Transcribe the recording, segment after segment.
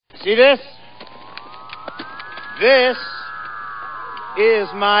See this? This is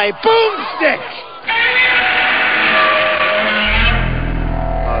my boomstick!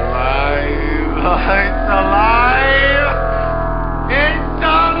 Alive! It's alive! It's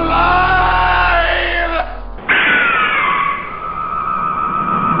alive!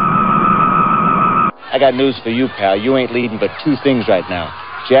 I got news for you, pal. You ain't leading but two things right now.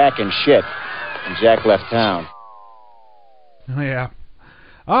 Jack and shit. And Jack left town. Oh, yeah.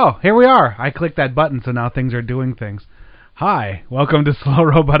 Oh, here we are. I clicked that button, so now things are doing things. Hi, welcome to Slow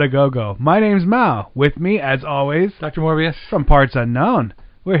Robot A Go-Go. My name's Mao. With me, as always, Dr. Morbius. From Parts Unknown.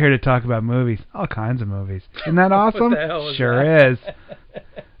 We're here to talk about movies. All kinds of movies. Isn't that awesome? What the hell is sure that? is.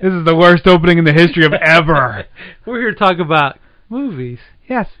 This is the worst opening in the history of ever. We're here to talk about movies.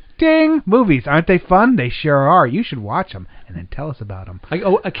 Yes. Ding! Movies. Aren't they fun? They sure are. You should watch them and then tell us about them.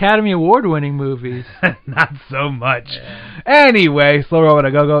 Academy Award-winning movies. Not so much. Yeah. Anyway, Slow Robot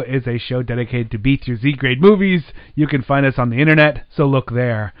A Go-Go is a show dedicated to B through Z grade movies. You can find us on the internet, so look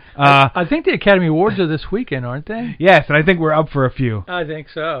there. I think the Academy Awards are this weekend, aren't they? Yes, and I think we're up for a few. I think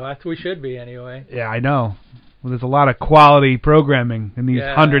so. We should be anyway. Yeah, I know. Well, there's a lot of quality programming in these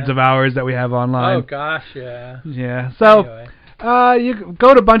hundreds of hours that we have online. Oh, gosh, yeah. Yeah, so... Anyway. You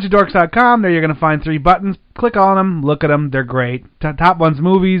go to bunchofdorks.com. There you're going to find 3 buttons. Click on them. Look at them. They're great. Top one's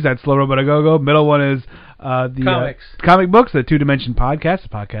movies. That's Slow Robot A Go-Go. Middle one is the comics. Comic books, the two-dimension podcast, the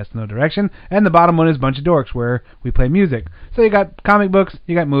podcast No Direction. And the bottom one is Bunch of Dorks, where we play music. So you got comic books,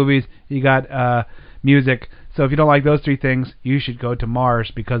 you got movies, you got music. So if you don't like those 3 things, you should go to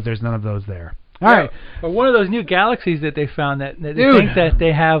Mars because there's none of those there. All right. Or one of those new galaxies that they found that they think that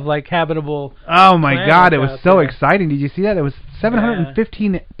they have like habitable. Oh my God! It was so exciting. Did you see that? It was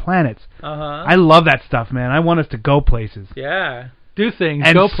 715 planets. I love that stuff, man. I want us to go places. Yeah. Do things.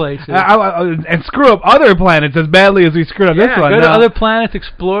 Go places. And screw up other planets as badly as we screwed up this one. Go to other planets,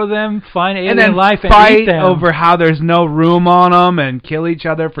 explore them, find alien life, and fight eat them. over how there's no room on them and kill each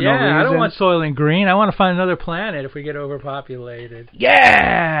other for no reason. Yeah, I don't want Soylent Green. I want to find another planet if we get overpopulated.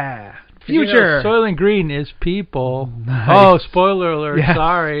 Yeah. Future. Soylent Green is people. Nice. Oh, spoiler alert. Yeah,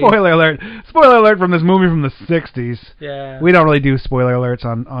 sorry. Spoiler alert. Spoiler alert from this movie from the 60s. Yeah. We don't really do spoiler alerts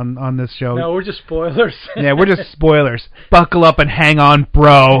on this show. No, we're just spoilers. Yeah, we're just spoilers. Buckle up and hang on,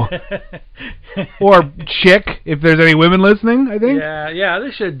 bro. Or chick, if there's any women listening, I think. Yeah,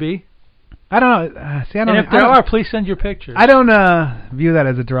 there should be. I don't know. And if there are, please send your pictures. I don't view that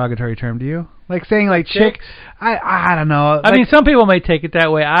as a derogatory term. Do you? Like saying like chick? I don't know. I mean, some people may take it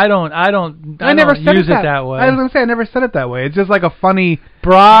that way. I never use it that way. I was gonna say I never said it that way. It's just like a funny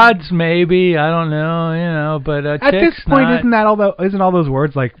broads, maybe. I don't know. But at chicks, this point, not. isn't all those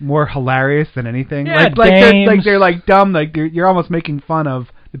words like more hilarious than anything? Yeah, like they're like dumb. Like you're almost making fun of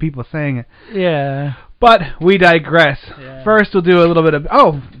the people saying it. Yeah. But we digress. Yeah. First, we'll do a little bit of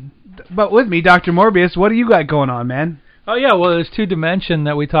But with me, Dr. Morbius, what do you got going on, man? Oh, yeah, well, there's Two Dimension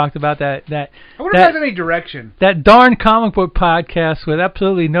that we talked about. I wonder if there's any direction. That darn comic book podcast with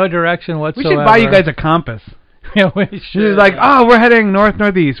absolutely no direction whatsoever. We should buy you guys a compass. Yeah, we should. It's like, we're heading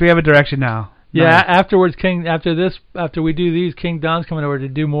north-northeast. We have a direction now. Yeah, nice. After we do these, King Don's coming over to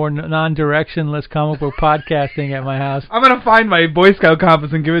do more non-directionless comic book podcasting at my house. I'm going to find my Boy Scout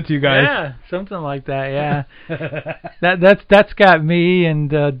compass and give it to you guys. Yeah, something like that, yeah. That's got me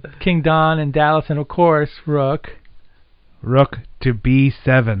and King Don and Dallas and, of course, Rook. Rook to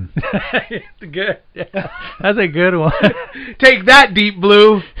B7. Good. Yeah, that's a good one. Take that, Deep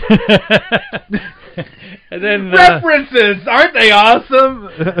Blue. And then references, aren't they awesome?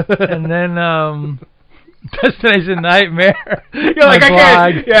 And then Destination Nightmare. You're like, I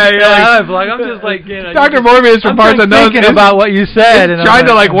can't. Yeah. Like, I'm just like, Dr. Morbius from Parts Unknown. Thinking about what you said, and trying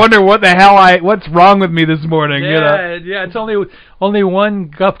to like wonder what the hell what's wrong with me this morning. Yeah, It's only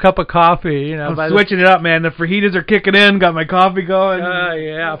one cup of coffee. I'm switching it up, man. The fajitas are kicking in. Got my coffee going.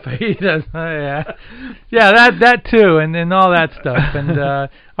 Yeah, fajitas. Yeah, that too, and all that stuff. And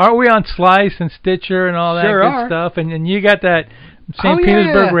aren't we on Slice and Stitcher and all that good stuff? And you got that St.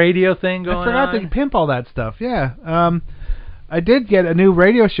 Petersburg radio thing going on. I forgot to pimp all that stuff, yeah. I did get a new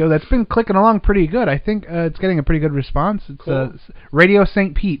radio show that's been clicking along pretty good. I think it's getting a pretty good response. It's cool. Radio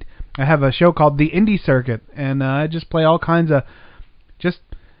St. Pete. I have a show called The Indie Circuit, and I just play all kinds of just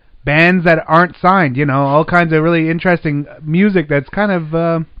bands that aren't signed, all kinds of really interesting music that's kind of...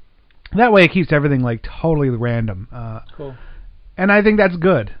 that way it keeps everything like totally random. Cool. And I think that's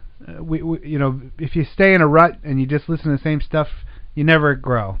good. We if you stay in a rut and you just listen to the same stuff, you never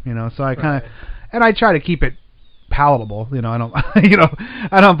grow, So I kind of, and I try to keep it palatable. I don't,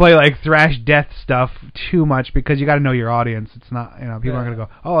 I don't play like thrash death stuff too much because you got to know your audience. It's not, people aren't gonna go,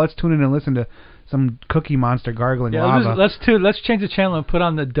 oh, let's tune in and listen to some Cookie Monster gargling lava. Let's change the channel and put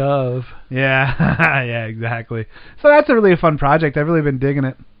on the Dove. Yeah, yeah, exactly. So that's a really fun project. I've really been digging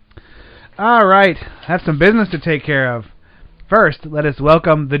it. All right, have some business to take care of. First, let us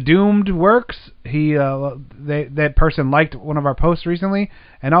welcome the Doomed Works. That person liked one of our posts recently,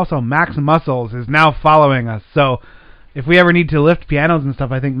 and also Max Muscles is now following us. So, if we ever need to lift pianos and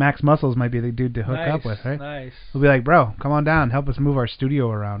stuff, I think Max Muscles might be the dude to hook up with, right? Nice. We'll be like, bro, come on down, help us move our studio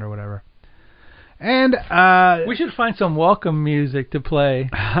around or whatever. And we should find some welcome music to play.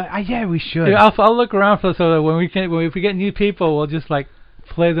 Yeah, we should. Yeah, I'll look around for so that if we get new people, we'll just like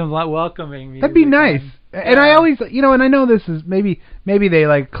play them welcoming music. That'd be nice. And I always, and I know this is maybe they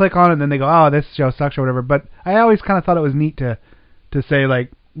like click on it and then they go, oh, this show sucks or whatever. But I always kind of thought it was neat to say like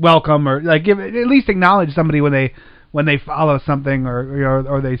welcome or like give at least acknowledge somebody when they follow something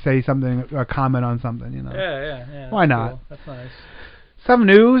or they say something or comment on something. Yeah. Why not? Cool. That's nice. Some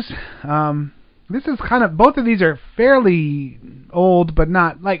news. This is kind of, both of these are fairly old, but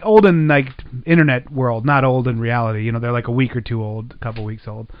not like old in like internet world, not old in reality. They're like a week or two old, a couple weeks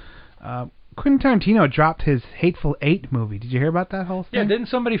old. Quentin Tarantino dropped his Hateful Eight movie. Did you hear about that whole thing? Yeah, didn't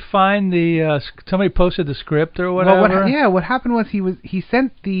somebody find somebody posted the script or whatever? Well, what happened was he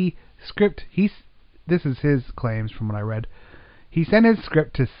sent the script. This is his claims from what I read. He sent his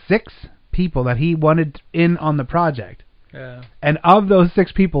script to 6 people that he wanted in on the project. Yeah. And of those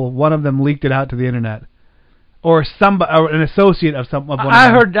 6 people, one of them leaked it out to the internet, or an associate of one of them. I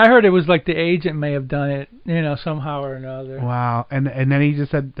heard it was like the agent may have done it, somehow or another. Wow. And then he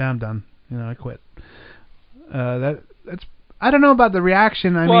just said, I'm done. I quit. That's I don't know about the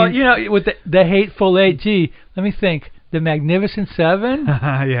reaction. I mean, with the Hateful Eight, let me think. The Magnificent Seven?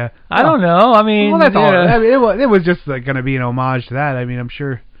 Yeah. I don't know. I mean, that's all. I mean, it was just like going to be an homage to that. I mean, I'm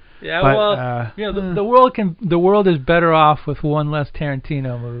sure. Yeah, but, the world is better off with one less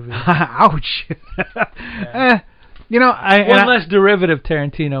Tarantino movie. Ouch. Yeah. One less derivative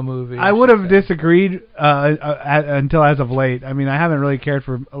Tarantino movie. I would have disagreed until as of late. I mean, I haven't really cared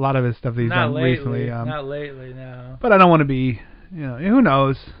for a lot of his stuff that he's done recently. Not lately, no. But I don't want to be, who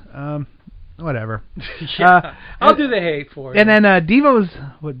knows? Whatever. Yeah, I'll do the hate for you. And then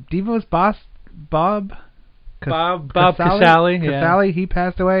Devo's boss, Bob Casale. Casale, he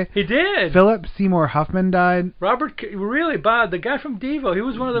passed away. He did. Philip Seymour Huffman died. Bob, the guy from Devo, he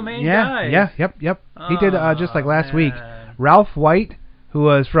was one of the main guys. Yep. He did just like last week. Ralph White, who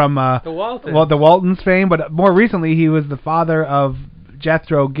was from the Waltons fame, but more recently he was the father of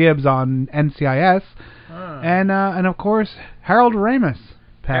Jethro Gibbs on NCIS, and of course Harold Ramis.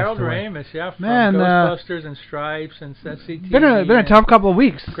 Ramis, from Ghostbusters and Stripes and SCTV. Been a tough couple of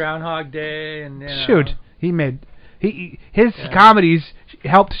weeks. Groundhog Day and shoot, his comedies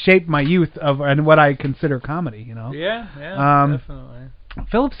helped shape my youth and what I consider comedy. Yeah, definitely.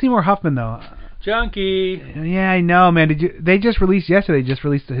 Philip Seymour Huffman though. Junkie. Yeah, I know, man. They just released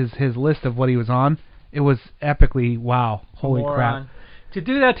his list of what he was on. It was epically wow. Holy moron. Crap. To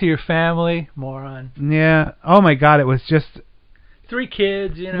do that to your family, moron. Yeah. Oh my God, it was just 3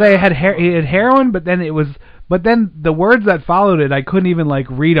 kids, He had heroin, but then the words that followed it, I couldn't even like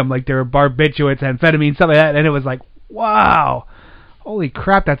read them, like they were barbiturates, amphetamine, stuff like that, and it was like, wow, holy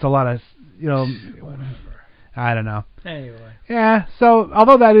crap, that's a lot of, I don't know. Anyway. Yeah. So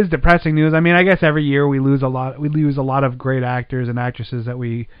although that is depressing news, I mean, I guess every year we lose a lot of great actors and actresses that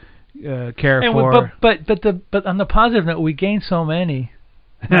we care for. But on the positive note, we gained so many.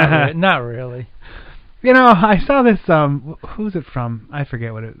 Not really. I saw this, who's it from? I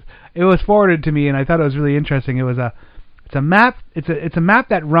forget what it was. It was forwarded to me, and I thought it was really interesting. It's a map. It's a map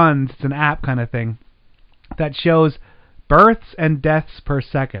that runs. It's an app kind of thing that shows births and deaths per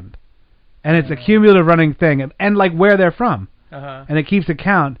second, and it's a cumulative running thing, and like where they're from, and it keeps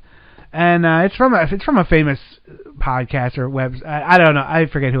account. And it's from a famous podcast or web. I don't know. I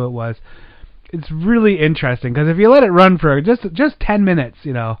forget who it was. It's really interesting because if you let it run for just 10 minutes,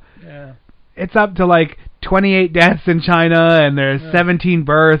 Yeah. It's up to like 28 deaths in China, and there's 17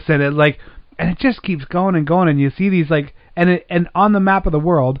 births, and it just keeps going and going, and you see these and on the map of the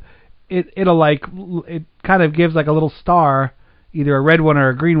world, it kind of gives like a little star, either a red one or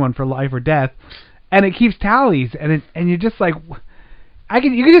a green one for life or death, and it keeps tallies, and you're just like,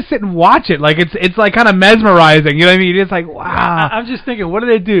 you can just sit and watch it, like it's like kind of mesmerizing, you know what I mean? You're just like, wow. I'm just thinking, what do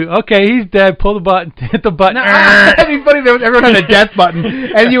they do? Okay, he's dead. Pull the button, hit the button. That'd be funny. Everyone had a death button,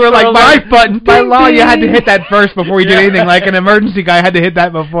 and you were like, life button. By law, you had to hit that first before you did anything. Like an emergency guy had to hit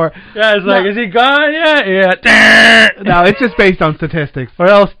that before. Yeah, it's like, is he gone? Yeah. No, it's just based on statistics. Or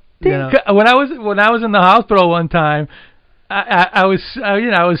else, when I was in the hospital one time, I was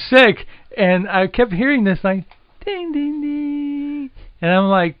sick, and I kept hearing this like, ding ding ding. And I'm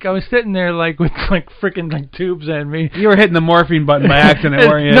like, I was sitting there like with like freaking like tubes in me. You were hitting the morphine button by accident,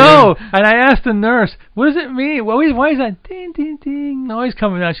 weren't you? No, and I asked the nurse, what does it mean? Why is that ding, ding, ding noise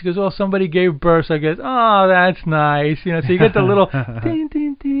coming out? She goes, well, somebody gave birth. So I guess, oh, that's nice. You know, so you get the little ding,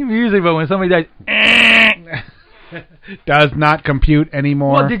 ding, ding music, but when somebody dies, does not compute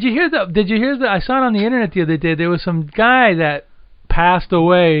anymore. Well, did you hear the? I saw it on the internet the other day. There was some guy that passed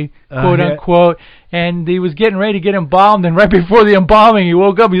away, quote unquote, and he was getting ready to get embalmed, and right before the embalming, he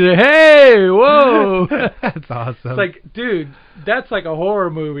woke up. He said, "Hey, whoa!" That's awesome. It's like, dude, that's like a horror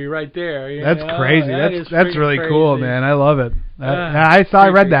movie right there. That's crazy. That's really crazy. Cool, man. I love it. I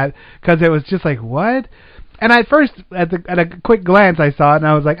read that because it was just like, what? And at first, at a quick glance, I saw it, and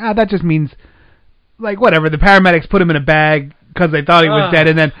I was like, that just means, like, whatever. The paramedics put him in a bag because they thought he was dead,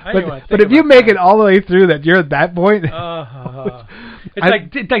 and then, but if you make it all the way through that, you're at that point.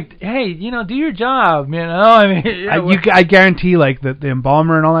 It's like, hey, you know, do your job, you know. I mean, I guarantee, like the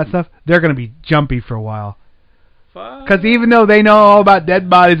embalmer and all that stuff, they're gonna be jumpy for a while. Because even though they know all about dead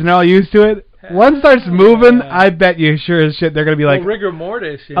bodies and they're all used to it, once it starts moving, I bet you sure as shit they're gonna be like rigor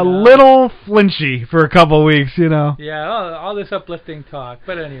mortis, a little flinchy for a couple of weeks, you know. Yeah, all this uplifting talk,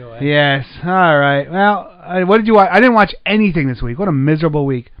 but anyway. Yes. All right. Well, what did you watch? I didn't watch anything this week. What a miserable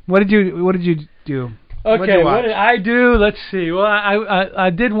week. What did you do? Okay, what did I do? Let's see. Well,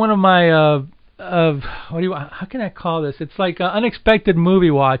 I did one of my how can I call this? It's like unexpected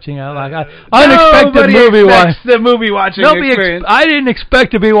movie watching. Unexpected movie watching. The movie watching experience. I didn't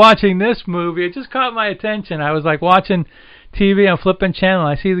expect to be watching this movie. It just caught my attention. I was like watching TV, I'm flipping channel.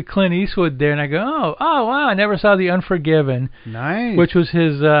 I see the Clint Eastwood there, and I go, oh wow! I never saw The Unforgiven. Nice. Which was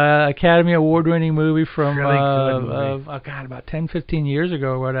his Academy Award-winning movie from really good movie. about 10, 15 years ago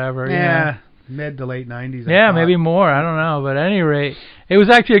or whatever. Yeah. You know? Mid to late 90s. Yeah, maybe more. I don't know. But at any rate, it was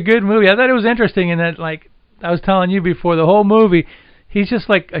actually a good movie. I thought it was interesting in that, like I was telling you before, the whole movie, he's just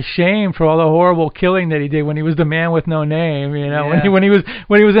like ashamed for all the horrible killing that he did when he was the man with no name. You know, when he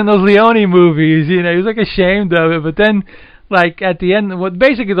was in those Leone movies. You know, he was like ashamed of it. But then, like at the end,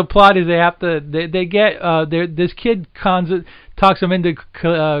 basically the plot is they get this kid talks them into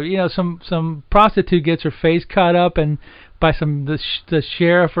some prostitute gets her face cut up and by the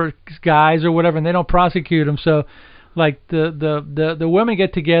sheriff or guys or whatever, and they don't prosecute him. So, like the women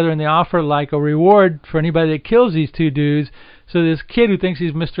get together and they offer like a reward for anybody that kills these two dudes. So this kid who thinks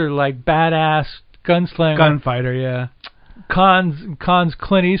he's Mr. like badass gunfighter, yeah, cons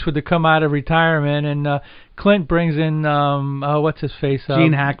Clint Eastwood to come out of retirement, and Clint brings in what's his face?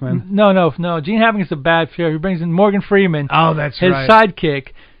 Gene Hackman. No. Gene Hackman is a bad sheriff. He brings in Morgan Freeman. Oh, that's his right. His sidekick.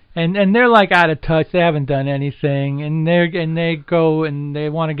 And they're like out of touch. They haven't done anything, and they go and they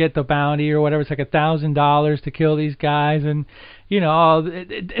want to get the bounty or whatever. It's like $1,000 to kill these guys, and you know,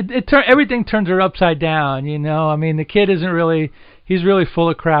 everything turns her upside down. You know, I mean, the kid he's really full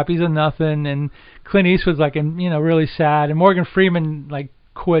of crap. He's a nothing, and Clint Eastwood's like, really sad. And Morgan Freeman like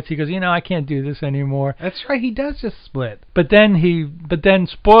quits. He goes, I can't do this anymore. That's right. He does just split. But then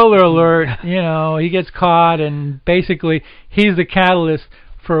spoiler alert, he gets caught, and basically he's the catalyst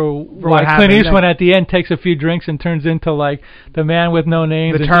for why Clint Eastwood at the end takes a few drinks and turns into like the man with no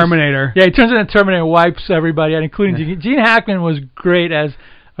name. The Terminator. He turns into Terminator, wipes everybody out, including Gene Hackman was great as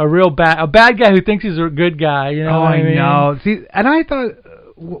a bad guy who thinks he's a good guy. You know what I mean? know. See, and I thought,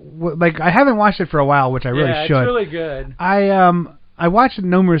 like, I haven't watched it for a while, which I really should. Yeah, it's really good. I watched it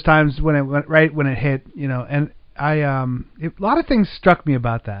numerous times when it hit, and a lot of things struck me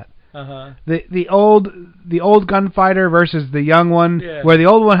about that. Uh-huh. The old gunfighter versus the young one, where the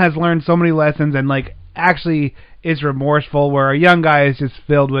old one has learned so many lessons and like actually is remorseful, where a young guy is just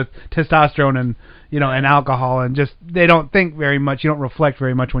filled with testosterone and and alcohol, and just they don't think very much, you don't reflect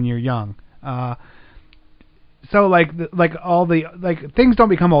very much when you're young. So all the things don't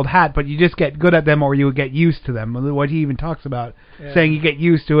become old hat, but you just get good at them, or you get used to them. What he even talks about, saying you get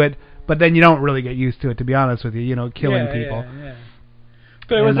used to it, but then you don't really get used to it, to be honest with you. Killing people. Yeah.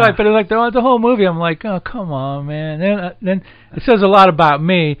 But it was like the whole movie. I'm like, oh, come on, man. Then it says a lot about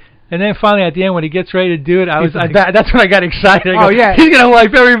me. And then finally at the end when he gets ready to do it, that's when I got excited. He's gonna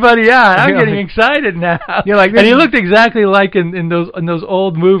wipe everybody out. I'm getting excited now. You're like, and he looked exactly like in those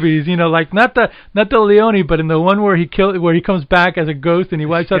old movies, like not the Leone, but in the one where he comes back as a ghost and he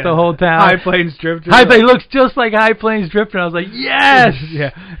wipes out the whole town. High Plains Drifter. He looks just like High Plains Drifter. I was like, yes.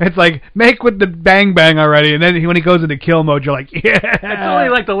 It's like make with the bang already, and then when he goes into kill mode, you're like, yeah. It's only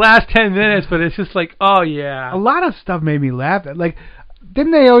like the last 10 minutes, but it's just like, oh yeah. A lot of stuff made me laugh. Like,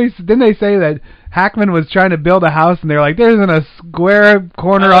 Didn't they say that Hackman was trying to build a house and they're like, there isn't a square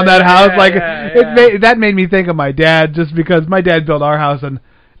corner on that house? That made me think of my dad, just because my dad built our house and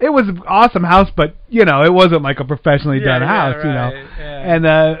it was an awesome house, but it wasn't like a professionally done house, right, yeah. And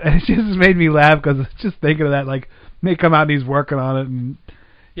it just made me laugh because just thinking of that, like, they come out and he's working on it, and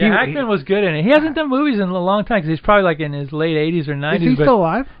Hackman was good in it. He hasn't done movies in a long time because he's probably like in his late 80s or 90s. Is he still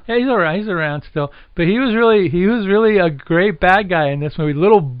alive? Yeah, he's around. He's around still. But he was really a great bad guy in this movie,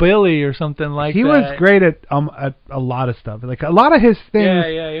 Little Billy or something like that. He was great at a lot of stuff. Like a lot of his things.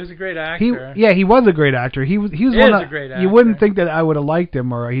 Yeah, he was a great actor. He was a great actor. He was a great actor. You wouldn't think that I would have liked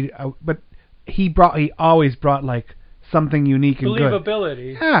him, but he always brought like something unique and good.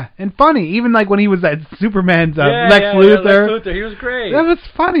 Believability. Yeah, and funny. Even like when he was at Superman's Lex Luthor. Lex Luthor. He was great. That was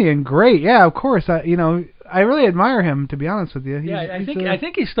funny and great. Yeah, of course. I really admire him, to be honest with you. I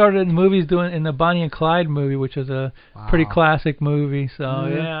think he started in movies in the Bonnie and Clyde movie, which was a pretty classic movie. So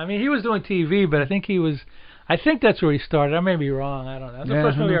I mean, he was doing TV, but I think that's where he started. I may be wrong. I don't know. It's the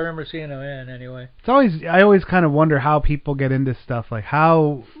first movie I remember seeing him in, anyway. I always kind of wonder how people get into stuff, like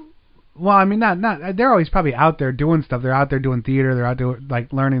how. Well, I mean, not. They're always probably out there doing stuff. They're out there doing theater. They're out there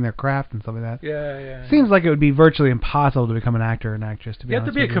like learning their craft and stuff like that. Yeah. Seems like it would be virtually impossible to become an actor or an actress. To be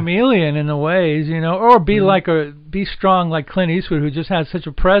honest, you have to be a chameleon in a ways, or be strong like Clint Eastwood, who just has such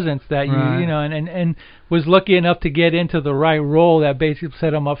a presence that and was lucky enough to get into the right role that basically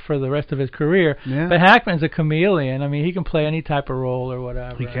set him up for the rest of his career. Yeah. But Hackman's a chameleon. I mean, he can play any type of role or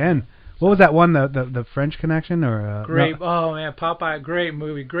whatever. He can. What was that one? The French Connection or great? No. Oh man, Popeye, great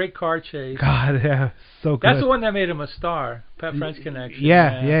movie, great car chase. God, yeah, so good. That's the one that made him a star. French Connection.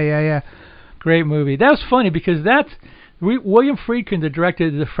 Yeah. Great movie. That was funny because William Friedkin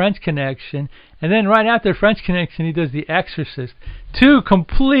directed The French Connection, and then right after French Connection, he does The Exorcist. Two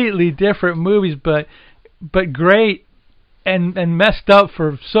completely different movies, but great and messed up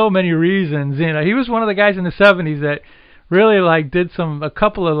for so many reasons. He was one of the guys in the 70s that really did a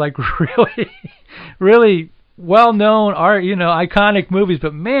couple of really well-known art, iconic movies,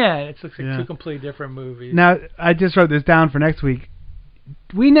 but man, it's like two completely different movies. Now, I just wrote this down for next week.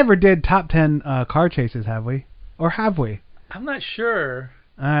 We never did top 10 car chases, have we? Or have we? I'm not sure.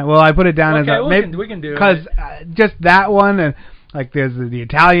 All right, well, I put it down as we can do it. Because just that one, and like there's the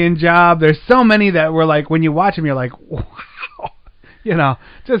Italian Job, there's so many that were like, when you watch them, you're like, wow.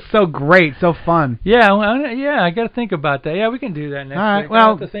 Just so great, so fun. Yeah, I got to think about that. Yeah, we can do that next week. Well, I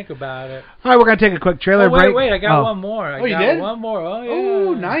have to think about it. All right, we're gonna take a quick trailer break. Wait, I got one more. You did? One more. Oh, yeah.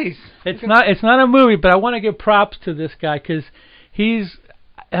 Oh, nice. It's not a movie, but I want to give props to this guy because he's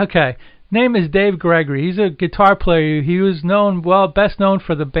okay. Name is Dave Gregory. He's a guitar player. He was best known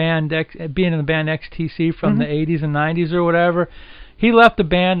for the band being in the band XTC from the 80s and 90s or whatever. He left the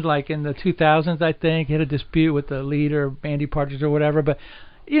band in the 2000s, I think. He had a dispute with the leader, Andy Partridge or whatever. But,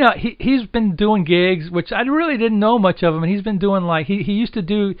 he's been doing gigs, which I really didn't know much of him. And he's been doing he used to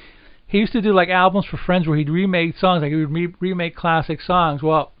do albums for friends where he'd remake songs, he would remake classic songs.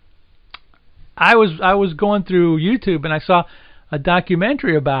 Well, I was going through YouTube and I saw a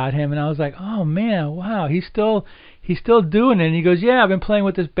documentary about him, and I was like, oh man, wow, he's still doing it. And he goes, yeah, I've been playing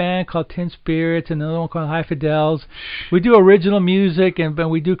with this band called Tin Spirits and another one called High Fidels. We do original music and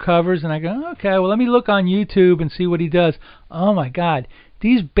we do covers. And I go, okay, well, let me look on YouTube and see what he does. Oh my God,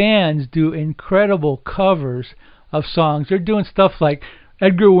 these bands do incredible covers of songs. They're doing stuff like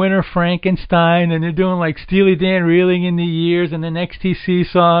Edgar Winter Frankenstein, and they're doing Steely Dan Reeling in the Years, and then XTC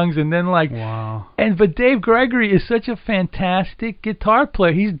songs, and then wow. But Dave Gregory is such a fantastic guitar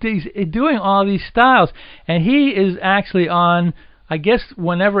player. He's doing all these styles, and he is actually on, I guess,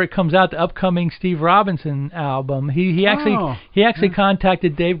 whenever it comes out, the upcoming Steve Robinson album. He actually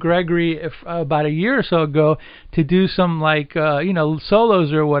contacted Dave Gregory about a year or so ago to do some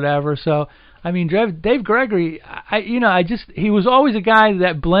solos or whatever. So. I mean, Dave Gregory, he was always a guy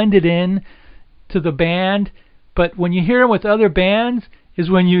that blended in to the band, but when you hear him with other bands is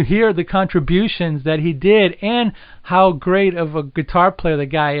when you hear the contributions that he did and how great of a guitar player the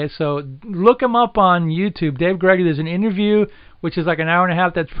guy is. So look him up on YouTube. Dave Gregory, there's an interview, which is an hour and a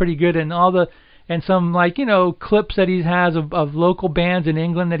half, that's pretty good, and some clips that he has of local bands in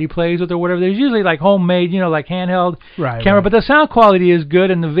England that he plays with or whatever. There's usually homemade, handheld camera, right. But the sound quality is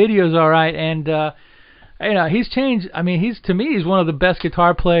good and the video's all right. And he's changed. I mean, he's one of the best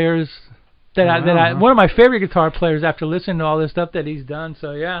guitar players one of my favorite guitar players after listening to all this stuff that he's done.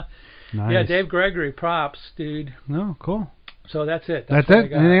 So yeah, nice. Yeah, Dave Gregory, props, dude. Oh, cool. So that's it. That's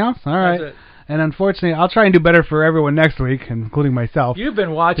it. Anything else? All right. That's it. And unfortunately, I'll try and do better for everyone next week, including myself. You've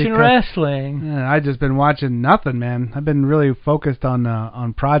been watching wrestling. Yeah, I've just been watching nothing, man. I've been really focused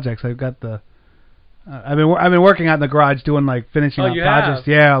on projects. I've got I've been working out in the garage doing finishing up projects.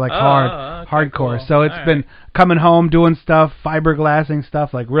 Have? Yeah, hardcore. Cool. So it's been coming home doing stuff, fiberglassing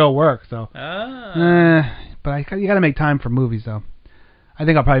stuff, real work. So, but you got to make time for movies though. I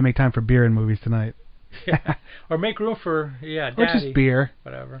think I'll probably make time for beer in movies tonight. Yeah. Or make room for, Daddy. Or just beer.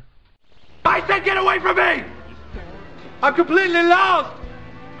 Whatever. I said get away from me! I'm completely lost!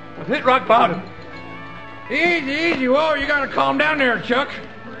 I've hit rock bottom. Easy. Whoa, you gotta calm down there, Chuck.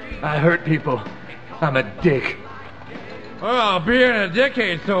 I hurt people. I'm a dick. Well, being a dick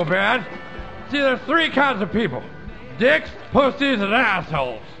ain't so bad. See, there's 3 kinds of people. Dicks, pussies, and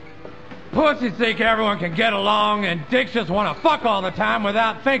assholes. Pussies think everyone can get along, and dicks just want to fuck all the time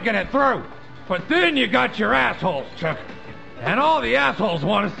without thinking it through. But then you got your assholes, Chuck. And all the assholes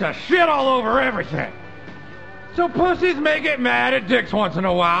want is to shit all over everything. So pussies may get mad at dicks once in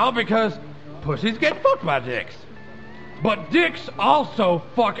a while because pussies get fucked by dicks. But dicks also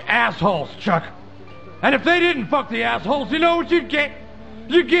fuck assholes, Chuck. And if they didn't fuck the assholes, you know what you'd get?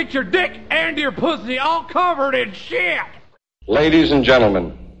 You'd get your dick and your pussy all covered in shit. Ladies and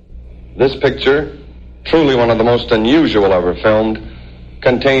gentlemen, this picture, truly one of the most unusual ever filmed,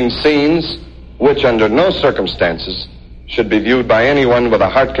 contains scenes which under no circumstances should be viewed by anyone with a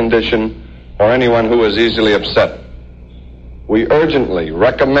heart condition or anyone who is easily upset. We urgently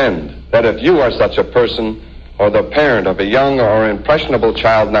recommend that if you are such a person or the parent of a young or impressionable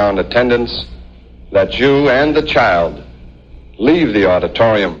child now in attendance, that you and the child leave the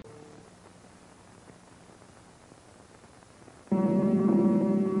auditorium.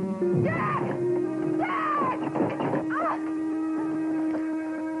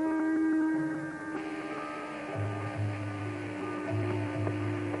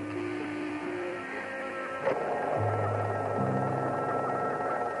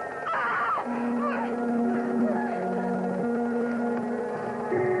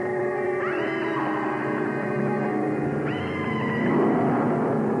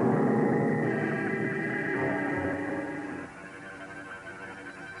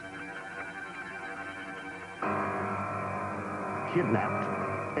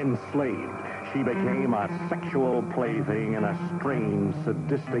 Kidnapped, enslaved, she became a sexual plaything in a strange,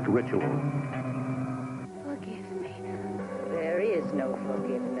 sadistic ritual. Forgive me. There is no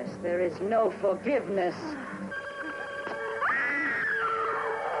forgiveness. There is no forgiveness.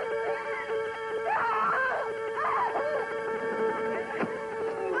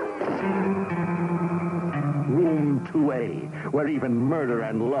 Room 2A, where even murder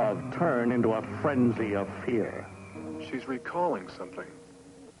and love turn into a frenzy of fear. She's recalling something.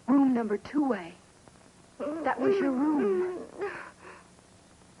 Room number 2A. That was your room.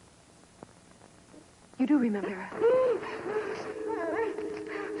 You do remember.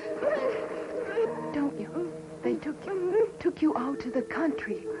 Don't you? They took you out to the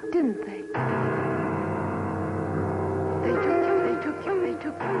country, didn't they? They took you.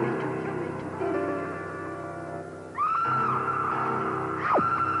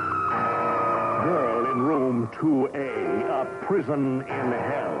 Girl in Room 2A, A Prison in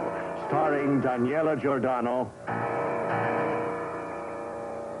Hell, starring Daniela Giordano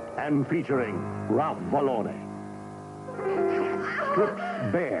and featuring Ralph Vallone. Strips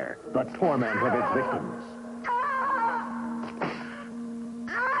bare the torment of its victims.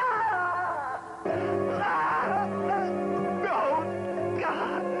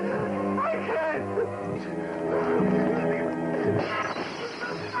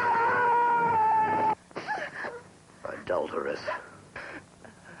 Adulteress.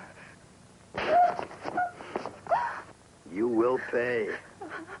 You will pay.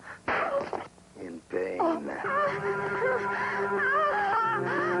 In pain.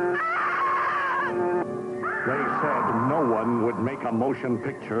 They said no one would make a motion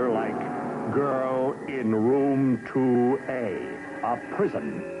picture like Girl in Room 2A, A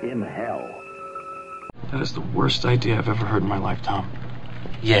Prison in Hell. That is the worst idea I've ever heard in my life, Tom.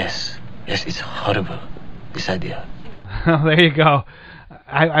 Yes, it's horrible, this idea. Oh, there you go.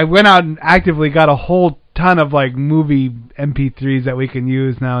 I went out and actively got a whole ton of like movie MP3s that we can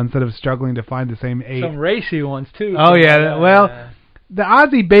use now instead of struggling to find the same 8. Some racy ones too. Oh yeah, well, the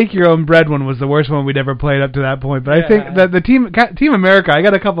Ozzy Bake Your Own Bread one was the worst one we'd ever played up to that point. But I think that the Team America, I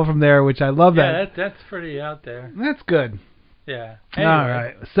got a couple from there, which I love. Yeah, that's pretty out there. That's good. Yeah. Anyway. All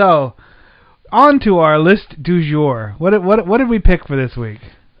right, so on to our list du jour. What did we pick for this week?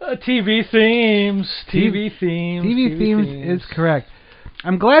 TV themes. TV themes is correct.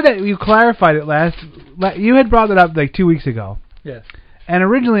 I'm glad that you clarified it last. You had brought it up like 2 weeks ago. Yes. And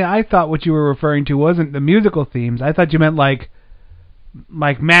originally I thought what you were referring to wasn't the musical themes. I thought you meant like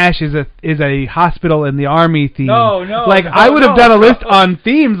like MASH is a hospital in the army theme. No. Like I would have done a list on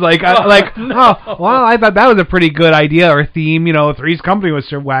themes. Like I thought that was a pretty good idea or theme. You know, Three's Company was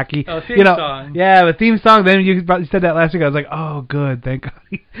so wacky. Oh, theme song. Yeah, the theme song. Then you said that last week. I was like, oh, good, thank God.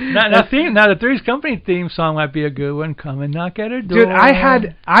 Now the Three's Company theme song might be a good one. Come and knock at her door. Dude,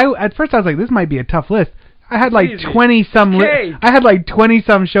 at first I was like, this might be a tough list. I had like 20-some. I had like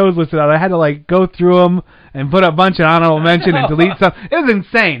 20-some shows listed out. I had to like go through them and put a bunch of honorable mention and delete some. It was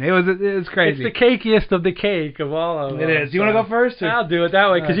insane. It was crazy. It's the cakiest of the cake of all of them. It is. You want to go first? I'll do it that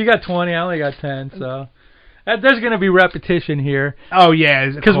way because you got 20. I only got 10. So there's going to be repetition here. Oh yeah,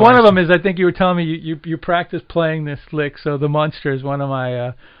 because one of them is I think you were telling me you practice playing this lick. So the Munster is one of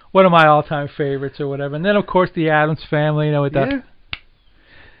my all-time favorites or whatever. And then of course the Addams Family. You know with that.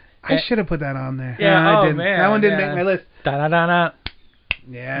 I should have put that on there. Yeah, I didn't. Man. That one didn't make my list. Da-da-da-da.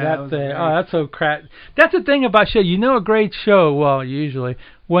 Yeah, that's so crap. That's the thing about show. You know a great show, well, usually,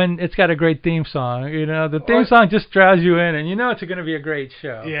 when it's got a great theme song. You know, the theme song just draws you in, and you know it's going to be a great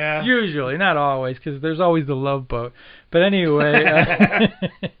show. Yeah. Usually, not always, because there's always the Love Boat. But anyway,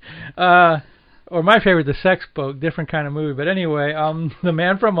 or my favorite, The Sex Boat, different kind of movie. But anyway, The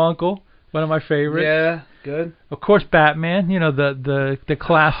Man from U.N.C.L.E., one of my favorites. Yeah, good. Of course, Batman. You know the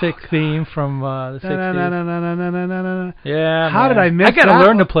classic theme from the 60s. Yeah. How did I miss that? I gotta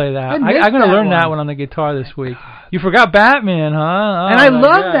learn to play that. I'm gonna learn that one on the guitar this week. You forgot Batman, huh? Oh, and I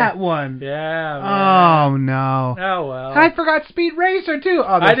love that one. Yeah. Man. Oh no. Oh well. And I forgot Speed Racer too.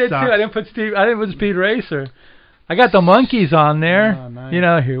 Oh, I did too. I didn't put Speed Racer. I got the Monkees on there. Oh, nice. You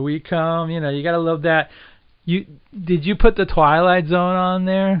know, Here We Come. You know, you gotta love that. Did you put the Twilight Zone on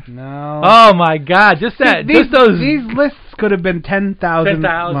there? No. Oh my God! Just these lists could have been 10,000.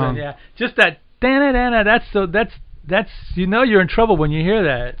 10,000, yeah. Just that. That's you know you're in trouble when you hear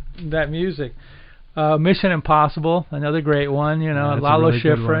that music. Mission Impossible, another great one. You know, Lalo really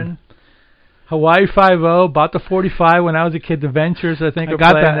Schifrin. Hawaii Five-0, bought the 45 when I was a kid. The Ventures, I think. I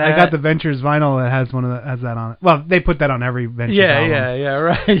got the Ventures vinyl that has that on it. Well, they put that on every Ventures album. Yeah,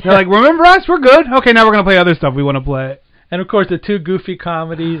 right. They're like, remember us? We're good. Okay, now we're gonna play other stuff we want to play. And of course, the two Goofy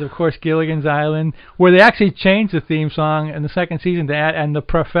comedies, of course, Gilligan's Island, where they actually changed the theme song in the second season to add and the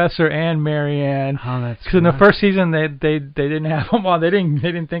Professor and Mary Ann. Oh, that's because in the first season they didn't have them on. They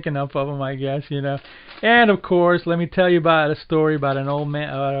didn't think enough of them, I guess, you know. And of course, let me tell you about a story about an old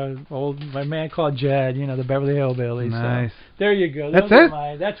man called Jed. You know, the Beverly Hillbillies. Nice. So, there you go. That's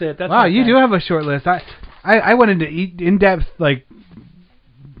it. That's wow, you do have a short list. I went into in-depth like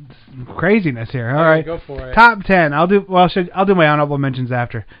craziness here. All right, go for it. Top 10. I'll do my honorable mentions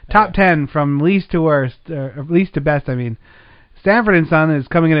after. Top 10 from least to worst, or least to best. I mean, Sanford and Son is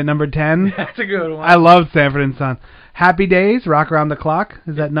coming in at number 10. That's a good one. I love Sanford and Son. Happy Days, Rock Around the Clock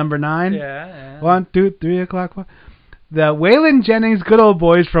is at number 9. Yeah. 1, 2, 3 o'clock. The Waylon Jennings Good Old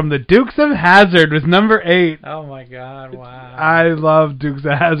Boys from the Dukes of Hazzard was number 8. Oh my God! Wow. I love Dukes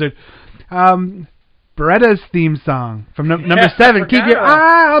of Hazzard. Beretta's theme song from number 7. Keep your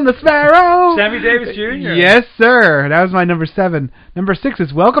eye on the sparrow. Sammy Davis Jr. Yes, sir. That was my number 7. Number 6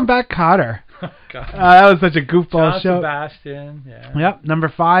 is Welcome Back, Kotter. Oh, God. That was such a goofball John show. Sebastian. Yeah. Yep. Number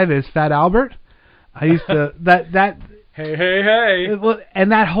 5 is Fat Albert. I used to that. Hey.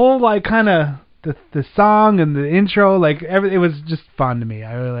 And that whole like kind of the song and the intro, like it was just fun to me.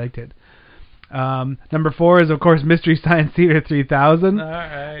 I really liked it. Number 4 is of course Mystery Science Theater 3000. All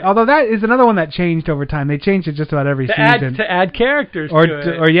right. Although that is another one that changed over time. They changed it just about every season to add characters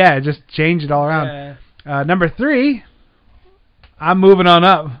just change it all around. Yeah. Number 3, I'm moving on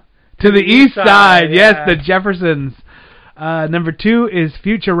up to the East Side. Yeah. Yes, the Jeffersons. Number 2 is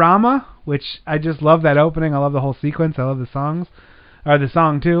Futurama, which I just love that opening. I love the whole sequence. I love the songs, or the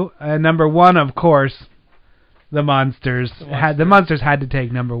song too. And number 1, of course, The Monsters. The Monsters had to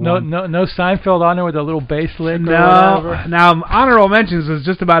take number 1. No Seinfeld on there with a little bass lick. No. Or whatever. Now honorable mentions was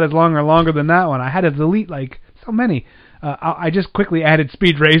just about as long or longer than that one. I had to delete like so many. I just quickly added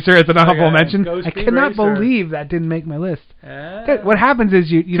Speed Racer as an honorable mention. I cannot believe that didn't make my list. What happens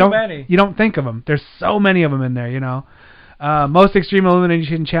is you don't think of them. There's so many of them in there, you know. Most Extreme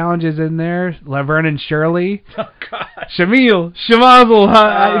Elimination Challenges in there. Laverne and Shirley. Oh God. Shamil,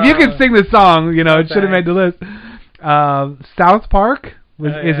 Shemazel. If you can sing the song, you know it should have made the list. South Park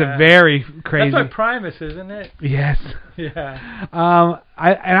is a very crazy. That's like Primus, isn't it? Yes. Yeah.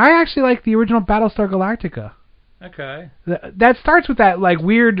 I actually like the original Battlestar Galactica. Okay. That starts with that like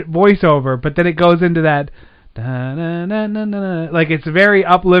weird voiceover, but then it goes into that like it's very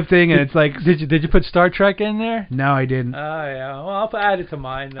uplifting, and it's like. Did you put Star Trek in there? No, I didn't. Oh yeah. Well, I'll add it to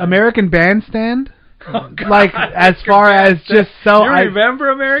mine then. American Bandstand. Like as far as just so you remember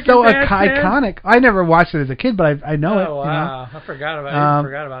American so Bandstand? iconic. I never watched it as a kid, but I know it. Oh wow, you know? I forgot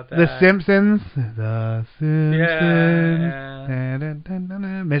about that. The Simpsons, Yeah.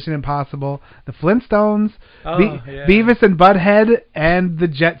 Mission Impossible, the Flintstones, yeah. Beavis and Butthead, and the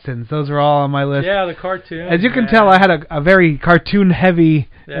Jetsons. Those are all on my list. Yeah, the cartoon. As you can tell, I had a very cartoon-heavy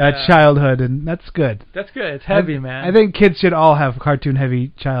childhood, and that's good. That's good. It's heavy, man. I think kids should all have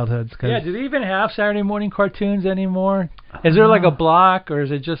cartoon-heavy childhoods. Yeah, do they even have Saturday morning cartoons anymore? Is there like a block, or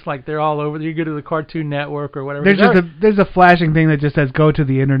is it just like they're all over? You go to the Cartoon Network or whatever. There's a flashing thing that just says "Go to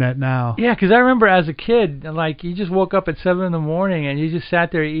the internet now." Yeah, because I remember as a kid, like you just woke up at 7 a.m. and you just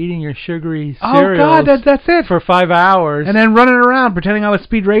sat there eating your sugary cereals. Oh God, that's it for 5 hours, and then running around pretending I was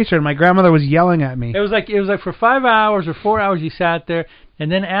Speed Racer, and my grandmother was yelling at me. It was like for 5 hours or 4 hours you sat there. And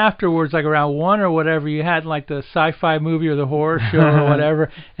then afterwards, like around 1 or whatever, you had like the sci-fi movie or the horror show or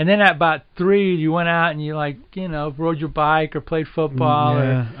whatever. And then at about 3, you went out and you rode your bike or played football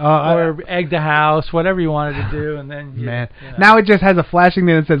or egged the house, whatever you wanted to do. And then now it just has a flashing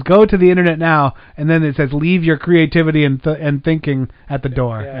thing that says "Go to the internet now," and then it says "Leave your creativity and thinking at the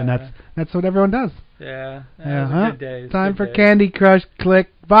door," and that's what everyone does. Yeah. Good days. Time for Candy Crush.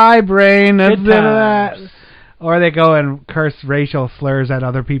 Click. Bye, brain. That's it of that. Or they go and curse racial slurs at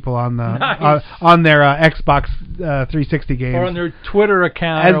other people on the on their Xbox 360 games, or on their Twitter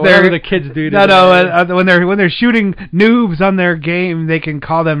account, or whatever the kids do. When they're shooting noobs on their game, they can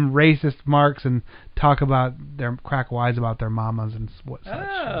call them racist marks and talk about their crack wise about their mamas and what such.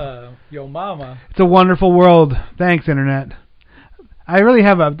 Oh, yo mama! It's a wonderful world. Thanks, internet. I really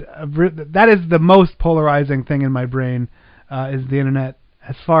have that is the most polarizing thing in my brain is the internet,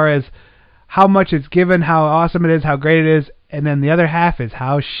 as far as how much it's given, how awesome it is, how great it is, and then the other half is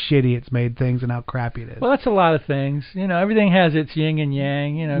how shitty it's made things and how crappy it is. Well, that's a lot of things. Everything has its yin and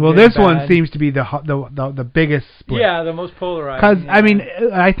yang. Well, this one seems to be the biggest split. Yeah, the most polarizing. Because I mean,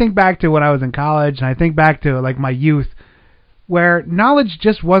 I think back to when I was in college, and I think back to like my youth, where knowledge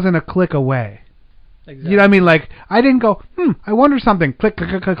just wasn't a click away. Exactly. You know what I mean? Like, I didn't go, I wonder something. Click,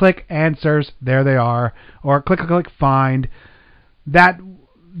 click, click, click, click, answers, there they are. Or click, click, click, find.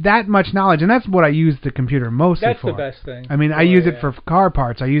 That much knowledge, and that's what I use the computer mostly for. That's the best thing. I mean, I use it for car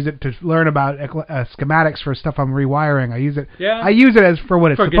parts. I use it to learn about schematics for stuff I'm rewiring. I use it as for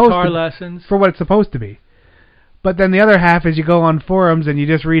what it's supposed to be. For guitar lessons. For what it's supposed to be. But then the other half is you go on forums and you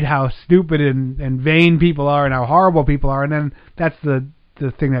just read how stupid and vain people are and how horrible people are, and then that's the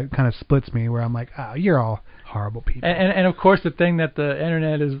thing that kind of splits me, where I'm like, oh, you're all horrible people. And of course the thing that the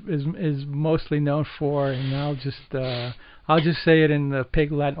internet is mostly known for, and I'll just say it in the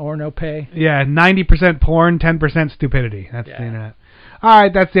pig Latin orno pay. Yeah, 90% porn, 10% stupidity. That's the internet. All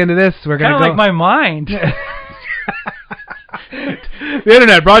right, that's the end of this. We're gonna go. Kind of like my mind. The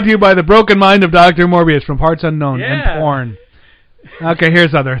internet brought to you by the broken mind of Dr. Morbius from Parts Unknown and porn. Okay,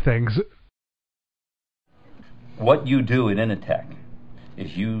 here's other things. What you do in Initech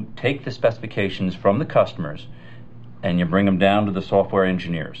is you take the specifications from the customers and you bring them down to the software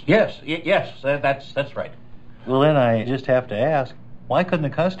engineers. Yes, that's right. Well, then I just have to ask, why couldn't the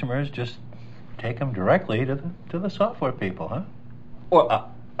customers just take them directly to the software people, huh?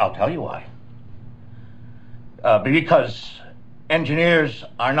 Well, I'll tell you why. Because engineers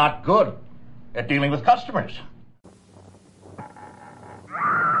are not good at dealing with customers.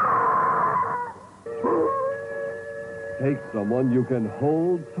 Take someone you can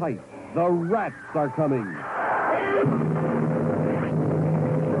hold tight. The rats are coming.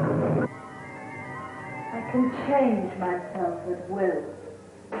 I can change myself at will.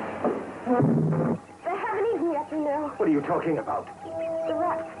 They haven't eaten yet, you know. What are you talking about? The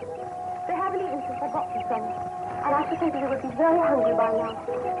rats. They haven't eaten since I got them from them. And I should think that they would be very hungry by now.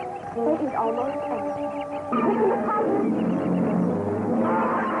 They eat almost everything.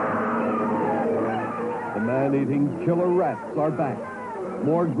 The man-eating killer rats are back.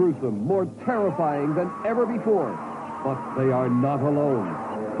 More gruesome, more terrifying than ever before. But they are not alone.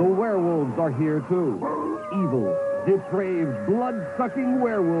 The werewolves are here too. Evil, depraved, blood-sucking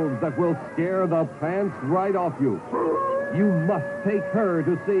werewolves that will scare the pants right off you. You must take her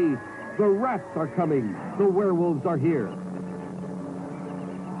to see. The rats are coming. The werewolves are here.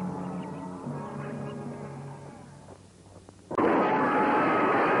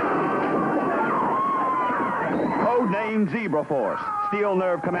 Codename Zebra Force, Steel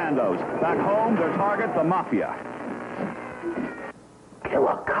Nerve Commandos. Back home, their target, the Mafia. Kill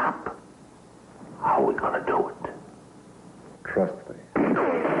a cop? How are we gonna do it? Trust me.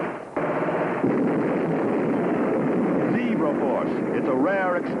 Zebra Force. It's a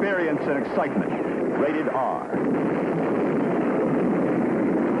rare experience and excitement. Rated R.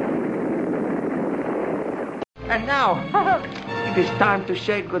 And now, it is time to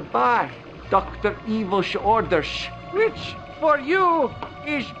say goodbye. Dr. Evil's orders, which for you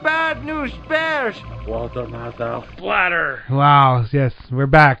is Bad News Bears. Walter Matthau. Splatter. Wow, yes, we're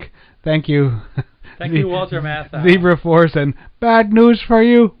back. Thank you. Thank you, Walter Matthau. Zebra Force and Bad News for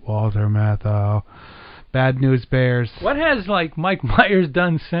you, Walter Matthau. Bad News Bears. What has Mike Myers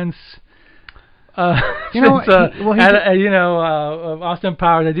done since? Austin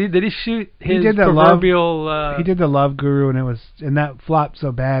Powers. Did he shoot his proverbial? He did the Love Guru, and that flopped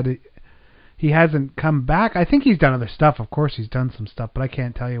so bad. He hasn't come back. I think he's done other stuff. Of course, he's done some stuff, but I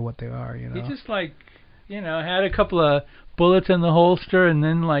can't tell you what they are. He just had a couple of bullets in the holster, and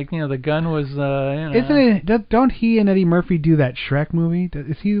then the gun was. Isn't it? Don't he and Eddie Murphy do that Shrek movie?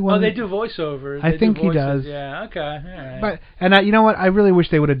 Is he the one? Oh, they do voiceovers. I think he does. Yeah. Okay. All right. But you know what? I really wish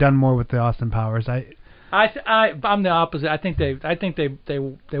they would have done more with the Austin Powers. I'm the opposite. I think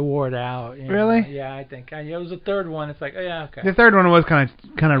they wore it out. Really? Yeah, I think. It was the third one. It's like, oh yeah, okay. The third one was kind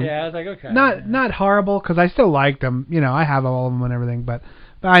of. Yeah, I was like, okay. Not horrible, because I still liked them. I have all of them and everything, but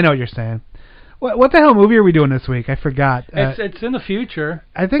I know what you're saying. What the hell movie are we doing this week? I forgot. It's in the future.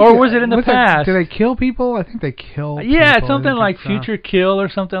 I think. Or was it in the past? Do they kill people? I think they kill. Yeah, it's something like Future Kill or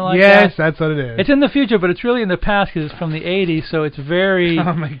something like that. Yes, that's what it is. It's in the future, but it's really in the past because it's from the 80s, so it's very.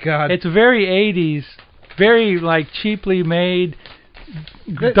 Oh my God. It's very 80s. Very cheaply made,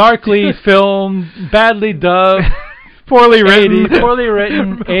 darkly filmed, badly dubbed, poorly written,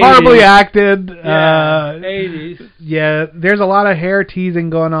 80s. Horribly acted. Yeah, 80s. Yeah, there's a lot of hair teasing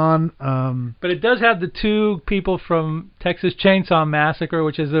going on. But it does have the two people from Texas Chainsaw Massacre,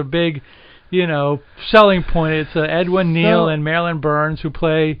 which is their big, selling point. It's Edwin Neal and Marilyn Burns who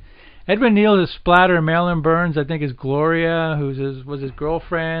play. Edwin Neal is Splatter, and Marilyn Burns, I think, is Gloria, was his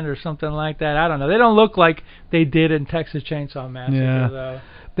girlfriend or something like that. I don't know. They don't look like they did in Texas Chainsaw Massacre,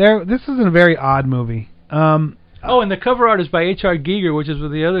 though. This is a very odd movie. And the cover art is by H.R. Giger, which is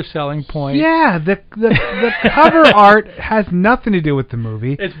the other selling point. Yeah, the cover art has nothing to do with the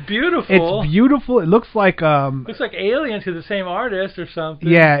movie. It's beautiful. It looks like looks like Aliens to the same artist or something.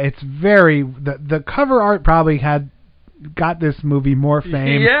 Yeah, it's very the cover art probably got this movie more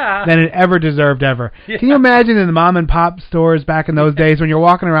fame than it ever deserved ever. Yeah. Can you imagine in the mom and pop stores back in those days when you're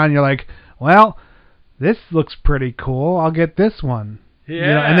walking around and you're like, well, this looks pretty cool, I'll get this one.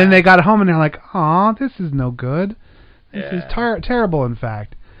 Yeah. And then they got home and they're like, aw, this is no good. This is terrible, in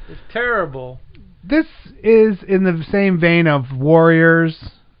fact. It's terrible. This is in the same vein of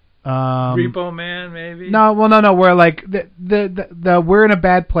Warriors. Repo Man, maybe? No, we're like, we're in a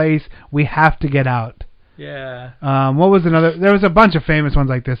bad place, we have to get out. Yeah. What was another? There was a bunch of famous ones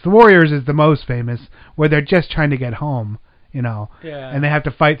like this. The Warriors is the most famous, where they're just trying to get home, Yeah. And they have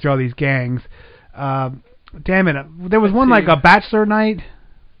to fight through all these gangs. Damn it! There was one like a bachelor night.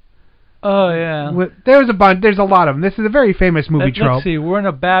 Oh yeah. There's a bunch. There's a lot of them. This is a very famous movie trope. Let's see. We're in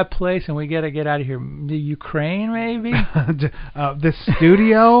a bad place, and we gotta get out of here. The Ukraine, maybe. This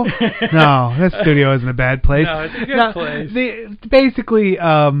studio? No, this studio isn't a bad place. No, it's a good place. Basically.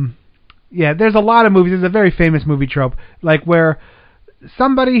 Yeah, there's a lot of movies. There's a very famous movie trope, like where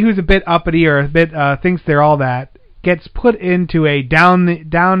somebody who's a bit uppity or a bit thinks they're all that gets put into a down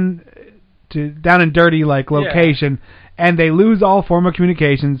and dirty location, and they lose all form of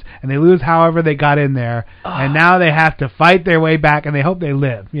communications, and they lose however they got in there, and now they have to fight their way back, and they hope they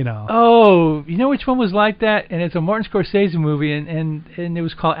live. Oh, you know which one was like that? And it's a Martin Scorsese movie, and it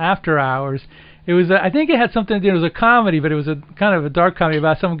was called After Hours. It was I think it had something to do. It was a comedy, but it was a kind of a dark comedy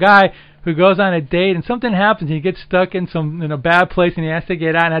about some guy who goes on a date and something happens and he gets stuck in a bad place and he has to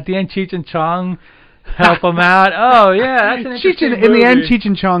get out, and at the end Cheech and Chong help him out. Oh yeah, that's an interesting movie. In the end, Cheech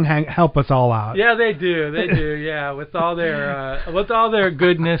and Chong help us all out. Yeah, they do. Yeah, with all their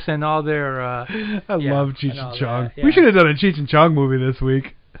goodness and all their. I love Cheech and Chong. Yeah. We should have done a Cheech and Chong movie this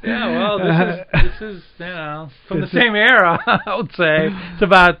week. Yeah, well, this is from the same era, I would say. It's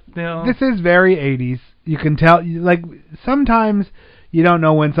about This is very 80s. You can tell, sometimes you don't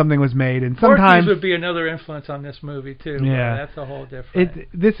know when something was made, and sometimes would be another influence on this movie too. Yeah, that's a whole different.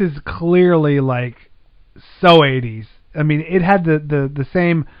 This is clearly so 80s. I mean, it had the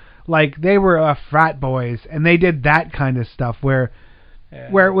same, they were frat boys, and they did that kind of stuff where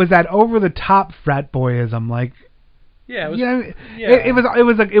it was that over the top frat boyism, Yeah,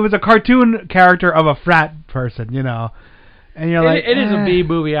 it was a cartoon character of a frat person, and you're it is a B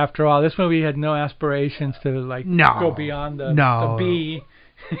movie after all. This movie had no aspirations to go beyond the B.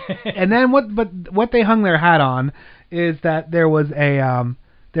 And then what they hung their hat on is that there was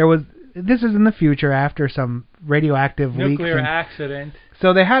this is in the future after some radioactive nuclear accident.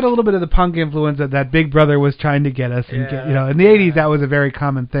 So they had a little bit of the punk influence that Big Brother was trying to get us, and in the 80s that was a very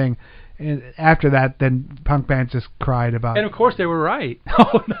common thing. And after that, then punk bands just cried about. And of course, they were right.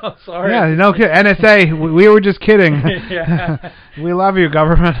 Oh no, sorry. Yeah, no kid. NSA, we were just kidding. Yeah. We love you,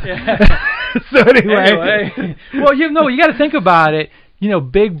 government. Yeah. So anyway, well, you got to think about it. You know,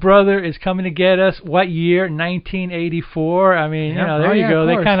 Big Brother is coming to get us. What year? 1984. I mean, Yep. there you go.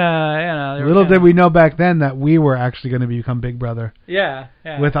 They kind of, Little did we know back then that we were actually going to become Big Brother. Yeah.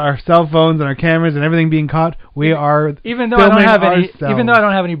 With our cell phones and our cameras and everything being caught, we are. Even though I don't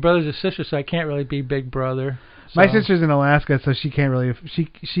have any brothers or sisters, so I can't really be Big Brother. So. My sister's in Alaska, so she can't really.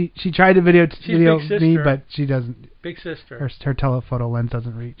 She tried to video me, but she doesn't. Big sister. Her telephoto lens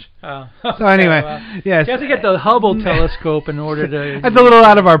doesn't reach. Oh. So anyway, yes. You have to get the Hubble telescope in order to. That's a little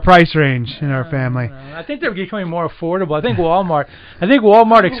out of our price range in our family. I think they're becoming more affordable. I think Walmart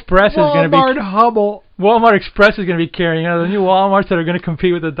Express is going to be. Hubble. Walmart Express is going to be carrying the new Walmarts that are going to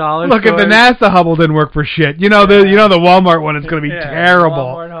compete with the dollar Look, stores. if the NASA Hubble didn't work for shit, the Walmart one is going to be terrible.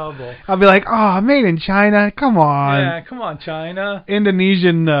 Walmart Hubble. I'll be like, oh, made in China. Come on. Yeah, come on, China.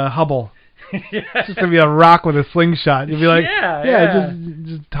 Indonesian Hubble. Yeah. It's just gonna be a rock with a slingshot. You'll be like, yeah.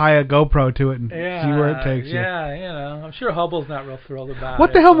 just tie a GoPro to it and see where it takes you. Yeah, I'm sure Hubble's not real thrilled about it.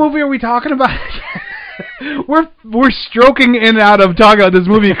 What the hell movie are we talking about? We're stroking in and out of talking about this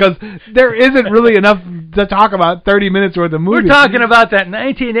movie because there isn't really enough to talk about. 30 minutes worth of movie. We're talking about that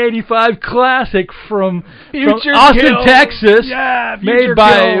 1985 classic from Austin, Kill. Texas, made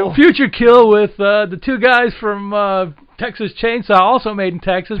by Future Kill with the two guys from Texas Chainsaw, also made in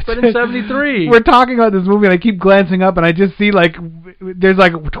Texas, but in 73. We're talking about this movie, and I keep glancing up, and I just see, there's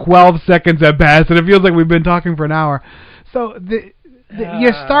 12 seconds at best, and it feels like we've been talking for an hour. So, you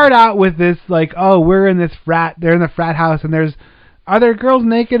start out with this, we're in this frat, they're in the frat house, and are there girls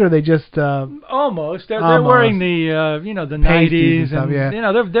naked, or are they just... almost. They're wearing the 90s, and stuff,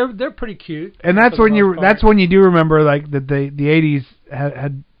 yeah. They're pretty cute. And that's when you do remember, that the 80s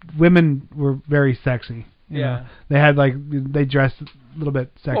had women were very sexy. You know, they had they dressed a little bit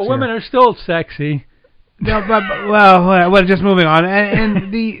sexier. Well, women are still sexy. No, but just moving on,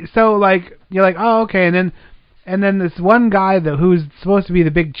 and you're like, oh, okay, and then this one guy who's supposed to be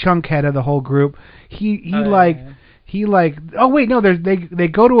the big chunk head of the whole group, oh wait, no, they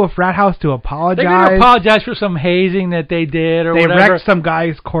go to a frat house to apologize. They're going to apologize for some hazing that they did or whatever. They wrecked some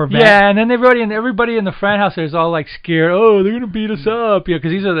guy's Corvette. Yeah, and then everybody in the frat house is all scared. Oh, they're going to beat us up,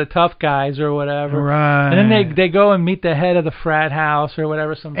 because these are the tough guys or whatever. Right. And then they go and meet the head of the frat house or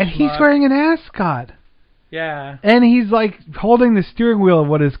whatever. And he's wearing an ascot. Yeah. And he's holding the steering wheel of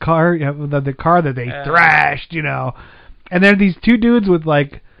what his car, the car that they thrashed, And there are these two dudes with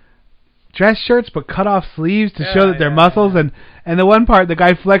dress shirts but cut off sleeves to show that they're muscles, and the one part the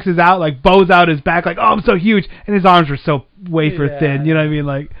guy flexes out, bows out his back, oh, I'm so huge, and his arms were so wafer thin, you know what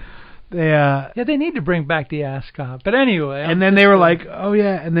I mean? They need to bring back the ascot. But anyway. And then they were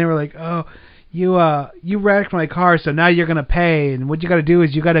oh, you wrecked my car, so now you're gonna pay, and what you gotta do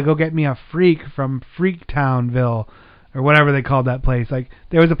is you gotta go get me a freak from Freaktownville, or whatever they called that place.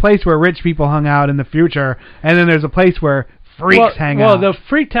 There was a place where rich people hung out in the future, and then there's a place where freaks hang out. Well, the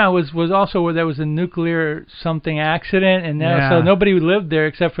Freaktown was also where there was a nuclear something accident, and so nobody lived there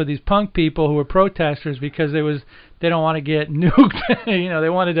except for these punk people who were protesters because they don't want to get nuked. They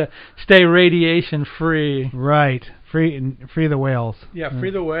wanted to stay radiation free. Right. Free the whales. Yeah, free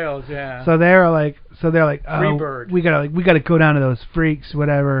the whales. Yeah. So they're like, oh, free bird. we gotta go down to those freaks,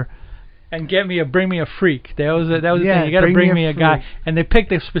 whatever. And bring me a freak. That was the thing. You got to bring me a guy. And they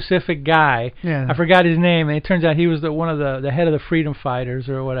picked a specific guy. Yeah. I forgot his name, and it turns out he was one of the head of the freedom fighters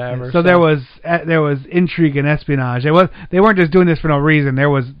or whatever. Yeah, so there was intrigue and espionage. They weren't just doing this for no reason. There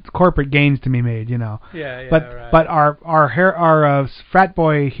was corporate gains to be made, Yeah. But our frat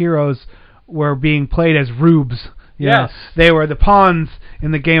boy heroes were being played as rubes. Yes. They were the pawns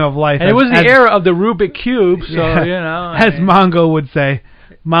in the game of life. And it was the era of the Rubik Cube, so as Mongo would say.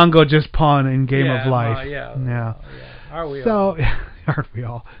 Mongo just pawn in Game of Life. Yeah. Are we all? Aren't we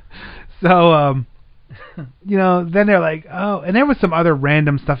all? So, then they're like, oh, and there was some other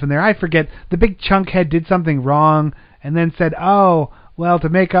random stuff in there. I forget. The big chunk head did something wrong, and then said, oh, well, to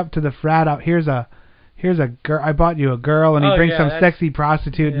make up to the frat out, here's a girl. I bought you a girl, and he brings some sexy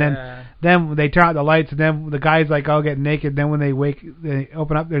prostitute, and then they turn out the lights, and then the guy's all get naked. Then when they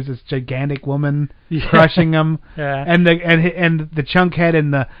open up, there's this gigantic woman crushing them, and the chunk head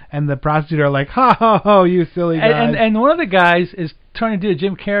and the prostitute are like, ha ha ha, you silly guy. And one of the guys is trying to do a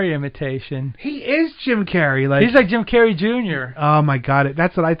Jim Carrey imitation. He is Jim Carrey, he's like Jim Carrey Jr. Oh my God,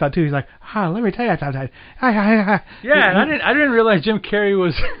 that's what I thought too. He's like, let me tell you, and I didn't realize Jim Carrey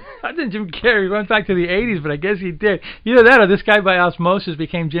was I think Jim Carrey went back to the 80s, but I guess he did. Either that or this guy by osmosis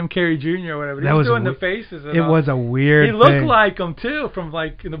became Jim Carrey Jr. or whatever. He was doing the faces and It all. was a weird He looked thing. like him, too, from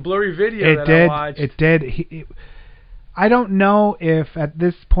like in the blurry video I watched. It did. I don't know if at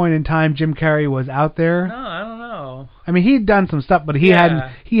this point in time Jim Carrey was out there. No, I don't know. I mean, he'd done some stuff, but he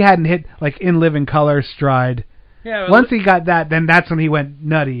hadn't hit like In Living Color stride. Yeah. Once he got that, then that's when he went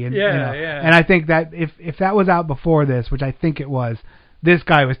nutty. And, Yeah. And I think that if that was out before this, which I think it was, this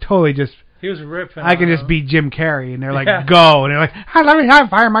guy was totally just. He was ripping. I can just be Jim Carrey, and they're like, Yeah. go, and they're like, hey, let me have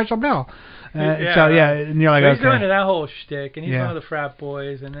Fire Marshal Bill. So and you're like, But he's okay. doing that whole shtick, and he's one of the frat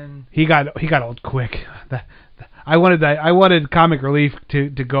boys, and then he got old quick. I wanted Comic Relief to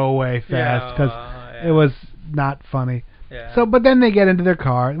go away fast because it was not funny. Yeah. So, but then they get into their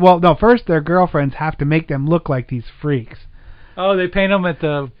car. Well, no, first their girlfriends have to make them look like these freaks. Oh, they paint them at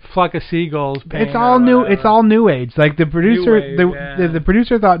the Flock of Seagulls. It's all new. It's all new age. Like the producer, Wave, the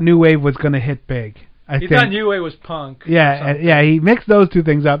producer thought New Wave was going to hit big. He thought New Wave was punk. Yeah, he mixed those two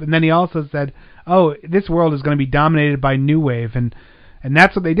things up, and then he also said, "Oh, this world is going to be dominated by New Wave," and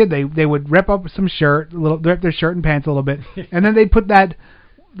that's what they did. They would rip up some shirt, rip their shirt and pants a little bit, and then they'd put that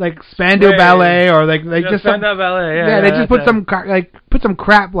like Spandau Ballet or like just Spandau Ballet. Yeah, they just put some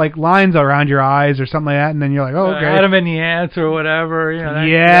crap like lines around your eyes or something like that, and then you're like, oh, okay. Adam and the Ants or whatever. You know,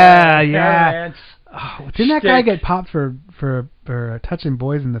 yeah. Oh, didn't that guy get popped for touching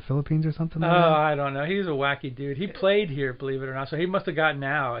boys in the Philippines or something like that? I don't know. He's a wacky dude. He played here, believe it or not, so he must have gotten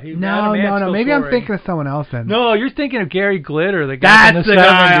out. No. Maybe I'm thinking of someone else then. No, you're thinking of Gary Glitter, the guy That's from the 70s.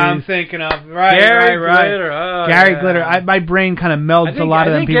 guy I'm thinking of. Right, Gary right. Glitter. Oh, Gary Glitter. My brain kind of melds a lot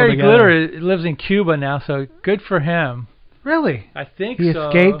of them people together. I think Gary Glitter lives in Cuba now, so good for him. Really? I think he so.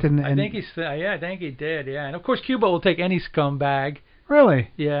 Escaped and I think I think he did. Yeah, and of course Cuba will take any scumbag.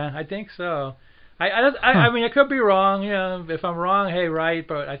 Really? Yeah, I think so. I mean, I could be wrong. You know, if I'm wrong, hey, right.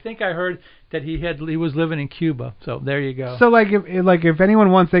 But I think I heard that he was living in Cuba. So there you go. So like if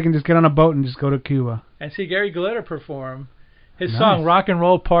anyone wants, they can just get on a boat and just go to Cuba and see Gary Glitter perform his song "Rock and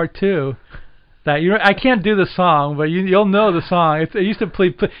Roll Part 2." That I can't do the song, but you'll know the song. It used to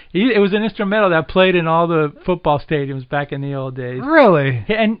play. It was an instrumental that played in all the football stadiums back in the old days. Really?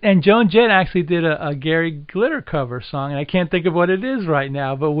 And Joan Jett actually did a Gary Glitter cover song, and I can't think of what it is right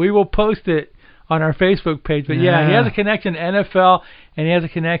now, but we will post it on our Facebook page. But yeah, he has a connection to NFL, and he has a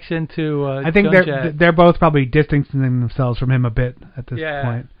connection to I think Joan they're both probably distancing themselves from him a bit at this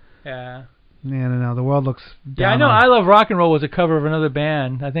point. Yeah. Yeah, no, the world looks down. Yeah, I know. I Love Rock and Roll was a cover of another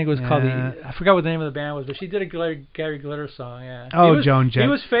band. I think it was called I forgot what the name of the band was, but she did a Gary Glitter song. Yeah. Oh, Joan Jett. He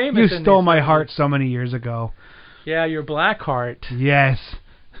was famous. You stole my heart so many years ago. Yeah, your black heart. Yes.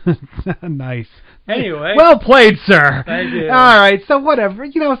 Nice. Anyway. Well played, sir. Thank you. All right, so whatever.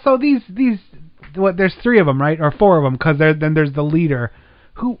 So these there's 3 of them, right? Or 4 of them, because then there's the leader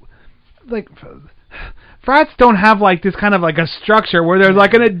who, like, frats don't have like this kind of like a structure where there's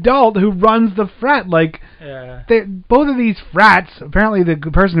like an adult who runs the frat. Like, both of these frats, apparently the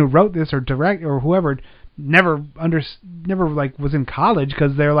person who wrote this or direct or whoever never like was in college,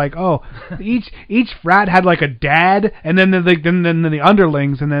 because they're like, oh, each frat had like a dad, and then the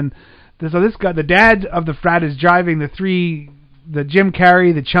underlings, and then so this guy, the dad of the frat, is driving the Jim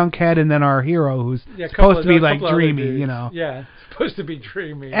Carrey, the Chunkhead, and then our hero who's supposed to be like dreamy, you know. Yeah, supposed to be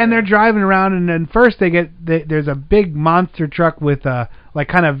dreamy. And they're driving around, and then first there's a big monster truck with like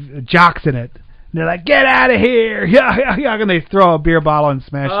kind of jocks in it. And they're like, get out of here! Yeah, and they throw a beer bottle and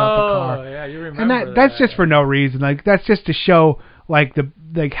smash up the car. Oh, yeah, you remember And that's just for no reason. Like, that's just to show like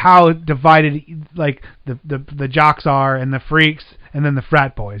how divided like the jocks are and the freaks, and then the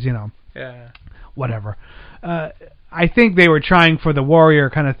frat boys, you know. Yeah. Whatever. I think they were trying for the Warrior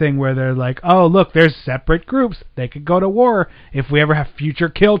kind of thing, where they're like, oh, look, there's separate groups. They could go to war if we ever have future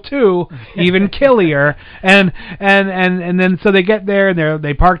Kill 2, even killier. And then so they get there, and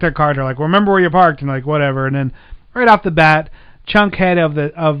they park their car. They're like, remember where you parked, and like whatever. And then right off the bat, Chunkhead of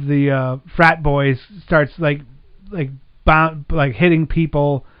the frat boys starts like hitting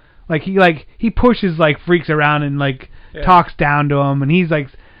people. Like he pushes like freaks around and like talks down to them, and he's like,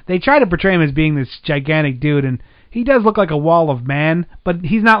 they try to portray him as being this gigantic dude, and he does look like a wall of man, but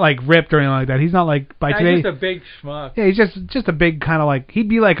he's not like ripped or anything like that. He's not like he's just a big schmuck. Yeah, he's just a big kind of like, he'd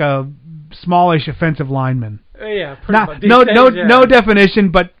be like a smallish offensive lineman. Yeah, pretty much. No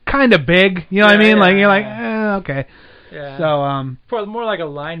definition, but kind of big. You know what I mean? Like you're like, okay. Yeah. So more like a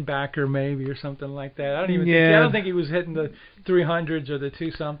linebacker maybe or something like that. I don't think he was hitting the 300s or the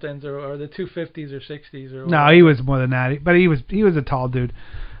 2-somethings or the 250s or 60s or whatever. No, he was more than that. But he was a tall dude.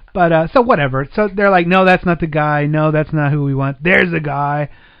 But so whatever. So they're like, no, that's not the guy. No, that's not who we want. There's the guy.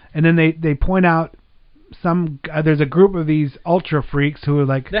 And then they point out there's a group of these ultra freaks who are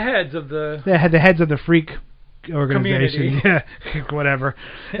like the heads of the freak organization, community. yeah, whatever,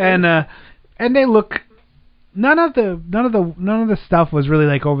 and they look. None of the stuff was really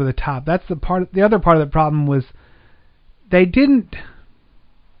like over the top. That's the other part of the problem was they didn't,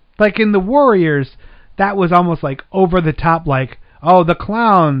 like in the Warriors, that was almost like over the top, like, oh, the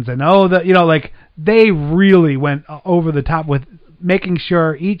clowns and like they really went over the top with making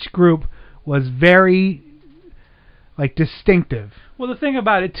sure each group was very like distinctive. Well, the thing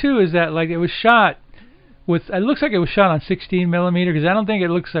about it too is that like it was shot with, it looks like it was shot on 16 millimeter, because I don't think it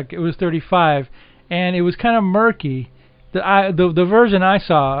looks like it was 35. And it was kind of murky. The version I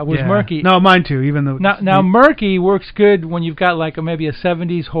saw was murky. No, mine too. Even though now murky works good when you've got like maybe a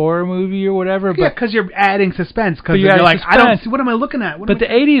 70s horror movie or whatever. Yeah, because you're adding suspense. Because you're like, I don't see. What am I looking at? But the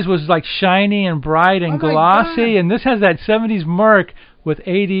 80s was like shiny and bright and glossy, and this has that 70s murk with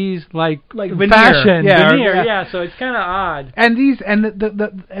 80s like veneer. Fashion veneer. Yeah, so it's kind of odd.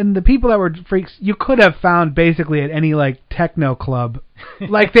 And the people that were freaks, you could have found basically at any like techno club.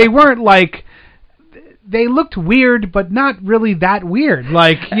 Like they weren't like. They looked weird, but not really that weird.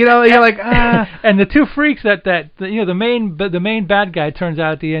 Like, you're like, And the two freaks the main bad guy turns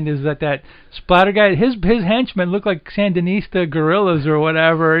out at the end is that splatter guy. His henchmen look like Sandinista guerrillas or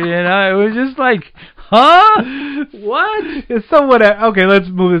whatever. It was just like, huh? What? It's somewhat okay. Let's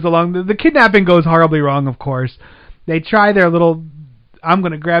move this along. The kidnapping goes horribly wrong. Of course, they try their little. I'm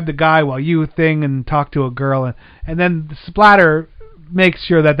gonna grab the guy while you thing and talk to a girl, and then the splatter makes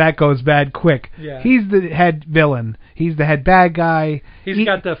sure that goes bad quick. Yeah. He's the head villain. He's the head bad guy. He's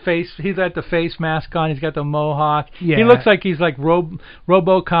got the face mask on. He's got the mohawk. Yeah. He looks like he's like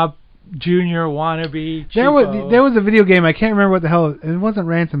RoboCop Junior wannabe. Cheapo. There was a video game. I can't remember what the hell. It wasn't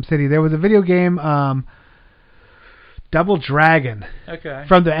Ransom City. There was a video game. Double Dragon. Okay.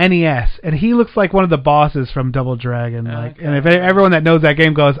 From the NES, and he looks like one of the bosses from Double Dragon. Like, and if everyone that knows that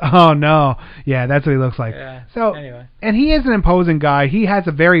game goes, "Oh no," yeah, that's what he looks like. Yeah. So anyway, and he is an imposing guy. He has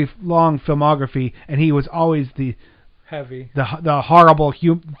a very long filmography, and he was always the horrible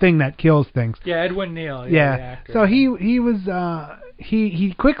thing that kills things. Yeah, Edwin Neal. Yeah. The actor. So he was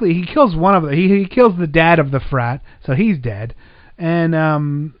he quickly kills one of the he kills the dad of the frat, so he's dead,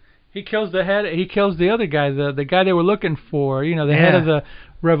 and he kills the head. He kills the other guy, the guy they were looking for. The head of the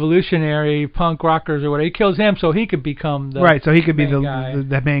revolutionary punk rockers or whatever. He kills him so he could become the so he could be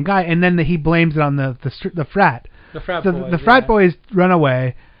the main guy, and then he blames it on the frat. The frat so boys. The frat boys run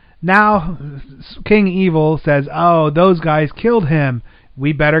away. Now King Evil says, "Oh, those guys killed him.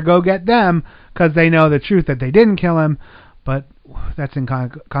 We better go get them," because they know the truth that they didn't kill him. But that's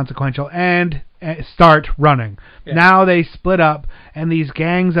inconsequential, and start running. Yeah. Now they split up, and these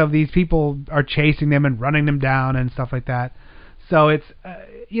gangs of these people are chasing them and running them down and stuff like that. So it's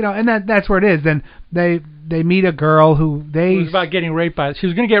and that's where it is. Then they meet a girl who it was about getting raped by. She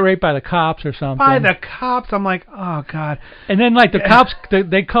was going to get raped by the cops or something. By the cops, I'm like, oh god. And then like the cops,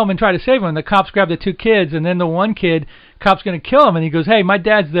 they come and try to save him. The cops grab the two kids, and then the one kid. Cop's going to kill him, and he goes, "Hey, my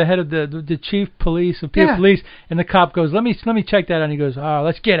dad's the head of the chief police of police." And the cop goes, "Let me check that." And he goes, "Oh,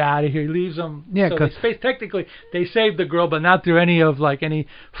 let's get out of here." He leaves them. Yeah, because technically they saved the girl, but not through any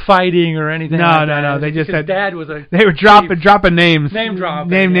fighting or anything. No. They just said dad was they were dropping names. Name dropping.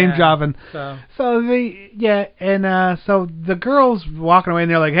 Name dropping. So so the girl's walking away,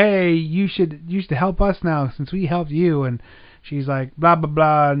 and they're like, "Hey, you should help us now since we helped you." And she's like, blah, blah,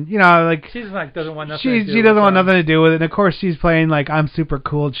 blah. And, she's like, doesn't want nothing to do with it. She doesn't want nothing to do with it. And, of course, she's playing like, I'm super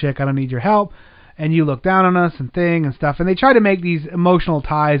cool chick. I don't need your help. And you look down on us and stuff. And they try to make these emotional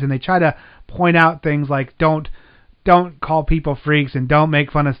ties, and they try to point out things like, don't call people freaks and don't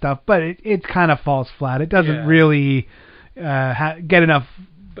make fun of stuff. But it kind of falls flat. It doesn't really get enough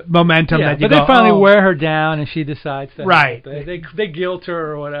momentum that you but they finally wear her down, and she decides to right. They guilt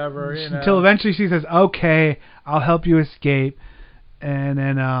her or whatever. Until eventually she says, "Okay, I'll help you escape," and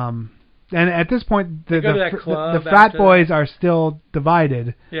then and at this point the frat boys are still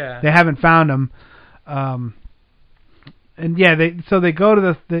divided. Yeah, they haven't found them. And they go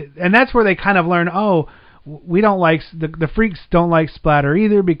to and that's where they kind of learn. Oh, we don't like the freaks don't like Splatter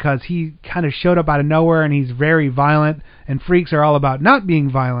either because he kind of showed up out of nowhere and he's very violent, and freaks are all about not being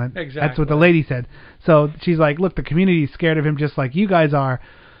violent. Exactly. That's what the lady said. So she's like, look, the community's scared of him just like you guys are.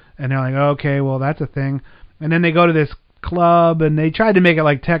 And they're like, okay, well, that's a thing. And then they go to this club, and they tried to make it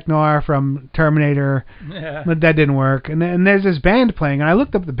like Tech Noir from Terminator, but that didn't work. And there's this band playing, and I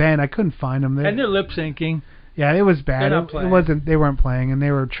looked up the band. I couldn't find them. And they're lip syncing. Yeah, it was bad. It wasn't. They weren't playing, and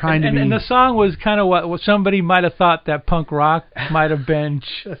they were trying to be. And the song was kind of what somebody might have thought that punk rock might have been.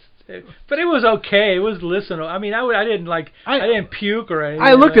 But it was okay. It was listenable. I mean, I didn't puke or anything.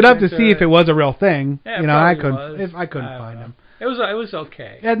 I looked it up to see if it was a real thing. Yeah, you know, I couldn't was. find him. It was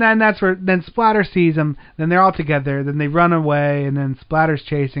okay. And then that's where Splatter sees him. Then they're all together. Then they run away, and then Splatter's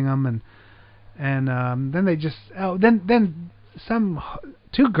chasing them, and then they just then some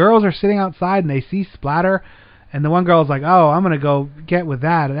two girls are sitting outside and they see Splatter, and the one girl's like, "Oh, I'm gonna go get with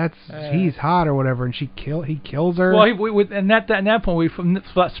that. He's hot or whatever," and he kills her. Well, and at that point,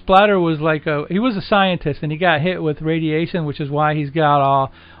 Splatter was like he was a scientist, and he got hit with radiation, which is why he's got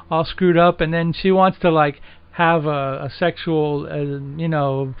all screwed up. And then she wants to like have a sexual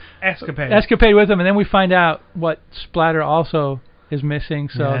escapade with him, and then we find out what Splatter also is missing.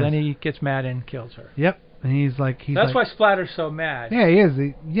 So then he gets mad and kills her. Yep. And he's that's why Splatter's so mad. Yeah, he is.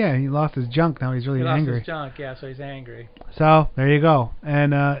 He lost his junk. Now he's really angry. He lost his junk, yeah, so he's angry. So there you go.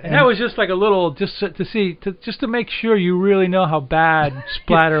 And that was just like a little, just to make sure you really know how bad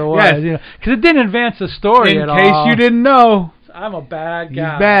Splatter was. Yes. You know, because it didn't advance the story at all. In case you didn't know, I'm a bad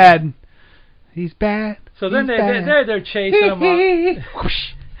guy. He's bad. He's bad. So then they're chasing him all.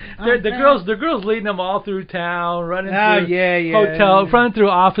 The girls leading them all through town, running through hotel, running through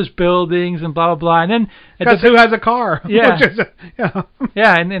office buildings and blah blah blah. And then because who has a car? Yeah,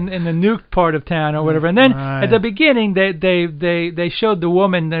 and in the nuke part of town or whatever. And then at the beginning, they showed the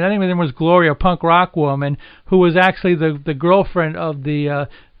woman. I think her name was Gloria, a punk rock woman, who was actually the girlfriend of the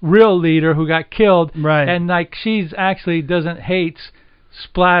real leader who got killed. Right. And like she's actually hates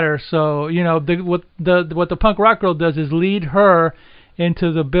Splatter. So what the punk rock girl does is lead her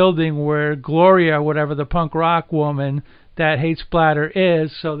into the building where Gloria, whatever the punk rock woman that hates Splatter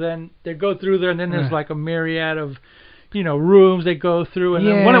is. So then they go through there, and then there's like a myriad of, rooms they go through, and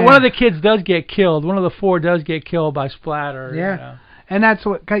then one of the kids does get killed. One of the four does get killed by Splatter. Yeah, and that's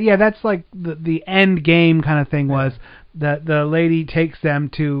what. Yeah, that's like the end game kind of thing was that the lady takes them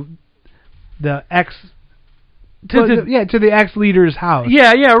to the ex. To the ex-leader's house.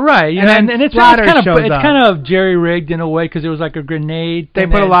 Yeah, right. And it's kind of jerry-rigged in a way because it was like a grenade. They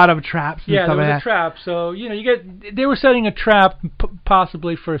put a lot of traps. And stuff there was like a trap. So they were setting a trap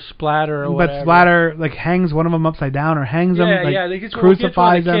possibly for Splatter or whatever. But Splatter hangs one of them upside down or hangs them,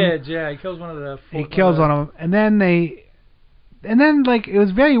 crucifies them. Kids. Yeah, he kills one of the. He kills one of them, and then it was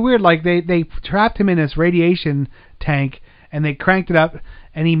very weird. Like they trapped him in this radiation tank and they cranked it up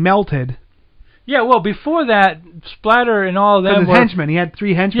and he melted. Yeah, well, before that, Splatter and all of them were henchmen. He had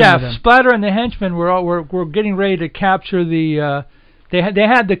 3 henchmen. Yeah, with him. Splatter and the henchmen were getting ready to capture the. They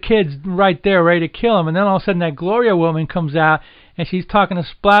had the kids right there, ready to kill him, and then all of a sudden that Gloria woman comes out and she's talking to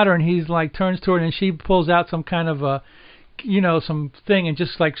Splatter, and he's like turns to her and she pulls out some kind of a, some thing and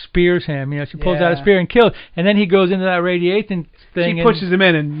just like spears him. She pulls out a spear and kills, and then he goes into that radiation thing. She pushes him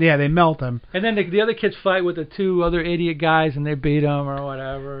in, and they melt him. And then the other kids fight with the 2 other idiot guys, and they beat him or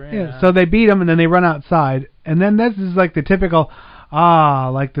whatever. Yeah. So they beat him, and then they run outside, and then this is like the typical,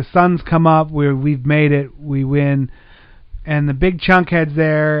 like the sun's come up, we've made it, we win, and the big chunkhead's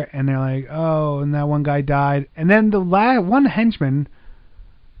there, and they're like, oh, and that one guy died, and then the one henchman.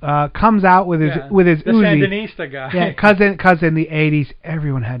 Comes out with his Uzi. The Sandinista guy. Yeah, because in the 80s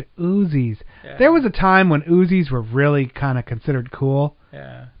everyone had Uzis. Yeah. There was a time when Uzis were really kind of considered cool.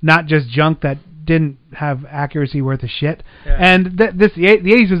 Yeah. Not just junk that didn't have accuracy worth a shit. Yeah. And the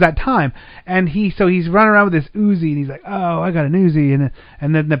 80s was that time. And he's running around with this Uzi, and he's like, oh, I got an Uzi,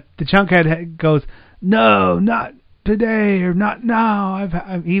 and then the chunkhead goes, no, not today or not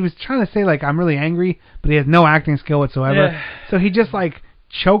now. He was trying to say like I'm really angry, but he has no acting skill whatsoever. Yeah. So he just like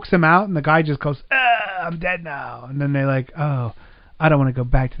chokes him out, and the guy just goes, I'm dead now. And then they're like, oh, I don't want to go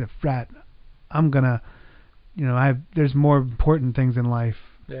back to the frat. I'm gonna, there's more important things in life.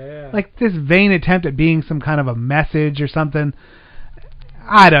 Yeah. Like this vain attempt at being some kind of a message or something.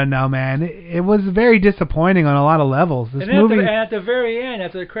 I don't know, man. It was very disappointing on a lot of levels. This movie. And at the very end,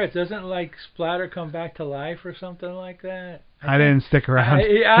 after the credits, doesn't like Splatter come back to life or something like that? I didn't stick around.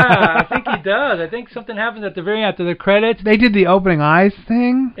 I think he does. I think something happens at the very end after the credits. They did the opening eyes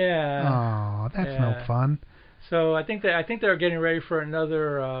thing. Yeah. Oh, that's no fun. So I think they're getting ready for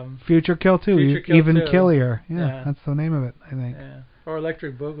another Future Kill 2, Even Killier. Yeah, that's the name of it, I think. Yeah. Or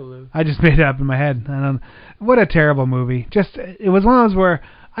Electric Boogaloo. I just made it up in my head. What a terrible movie. It was one of those where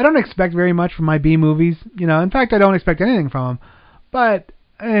I don't expect very much from my B movies. In fact, I don't expect anything from them. But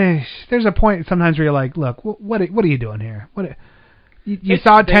there's a point sometimes where you're like, look, what are you doing here? You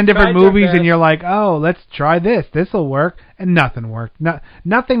saw 10 different movies and you're like, oh, let's try this. This'll work. And nothing worked.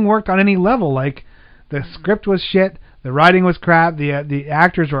 Nothing worked on any level. Like, the script was shit. The writing was crap. The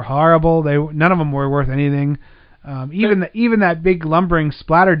actors were horrible. None of them were worth anything. Even that big lumbering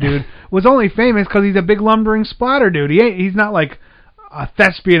Splatter dude was only famous because he's a big lumbering Splatter dude. He's not like a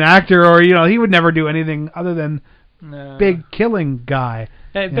thespian actor, or he would never do anything other than No. big killing guy.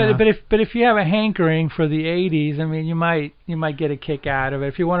 But if you have a hankering for the '80s, I mean, you might get a kick out of it.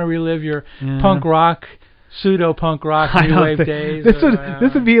 If you want to relive your punk rock, pseudo punk rock new wave days.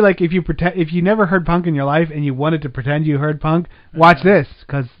 This would be like if you never heard punk in your life and you wanted to pretend you heard punk, watch this,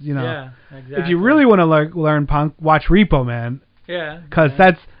 because Yeah, exactly. if you really want to learn punk, watch Repo Man. Yeah. Because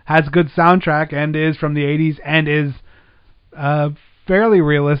has good soundtrack and is from the '80s and is fairly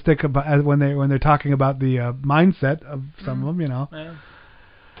realistic about when they're talking about the mindset of some of them,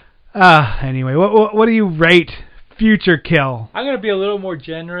 Yeah. Anyway, what do you rate Future Kill? I'm gonna be a little more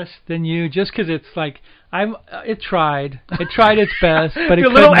generous than you, just because it's like it tried its best, but it the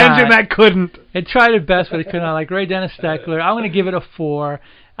could little not. engine that couldn't. It tried its best, but it could not. Like Ray Dennis Steckler, I'm gonna give it a 4.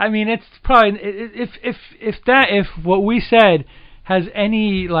 I mean, it's probably if what we said has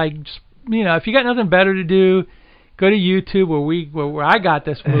any if you got nothing better to do, go to YouTube where I got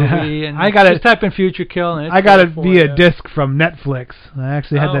this movie and just type in Future Kill and I got it via disc from Netflix. I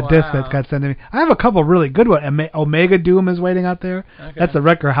actually had that disc that got sent to me. I have a couple really good ones. Omega Doom is waiting out there. Okay. That's the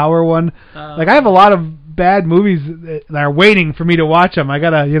Rutger Hauer one. I have a lot of bad movies that are waiting for me to watch them. I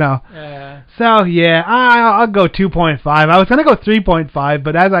gotta, Yeah. So yeah, I'll go 2.5. I was gonna go 3.5,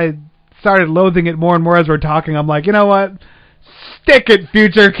 but as I started loathing it more and more as we're talking, I'm like, you know what? Stick it,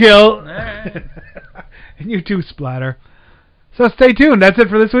 Future Kill. All right. And you too, Splatter. So stay tuned. That's it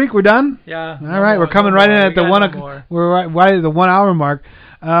for this week. We're done? Yeah. All right, we're coming right in at the we're right at the 1 hour mark.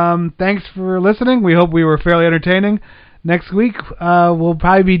 Thanks for listening. We hope we were fairly entertaining. Next week we'll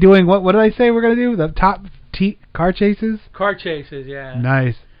probably be doing what did I say we're going to do? The top car chases? Car chases, yeah.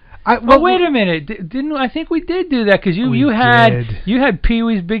 Nice. Wait a minute! Didn't I think we did do that? Because you had Pee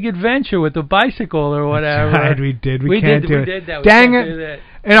Wee's Big Adventure with the bicycle or whatever. That's right, we did. We can't do it. We did that. Dang it!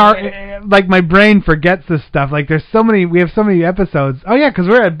 And my brain forgets this stuff. Like we have so many episodes. Oh yeah, because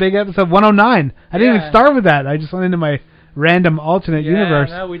we're at big episode 109. I didn't even start with that. I just went into my random alternate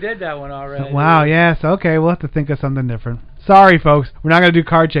universe. No, we did that one already. Wow. Yes. Okay. We'll have to think of something different. Sorry, folks. We're not going to do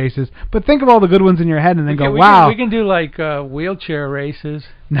car chases, but think of all the good ones in your head and then wow. We can do like wheelchair races.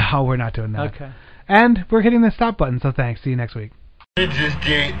 No, we're not doing that. Okay. And we're hitting the stop button. So thanks. See you next week. It's just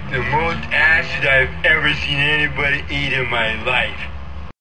the most acid I've ever seen anybody eat in my life.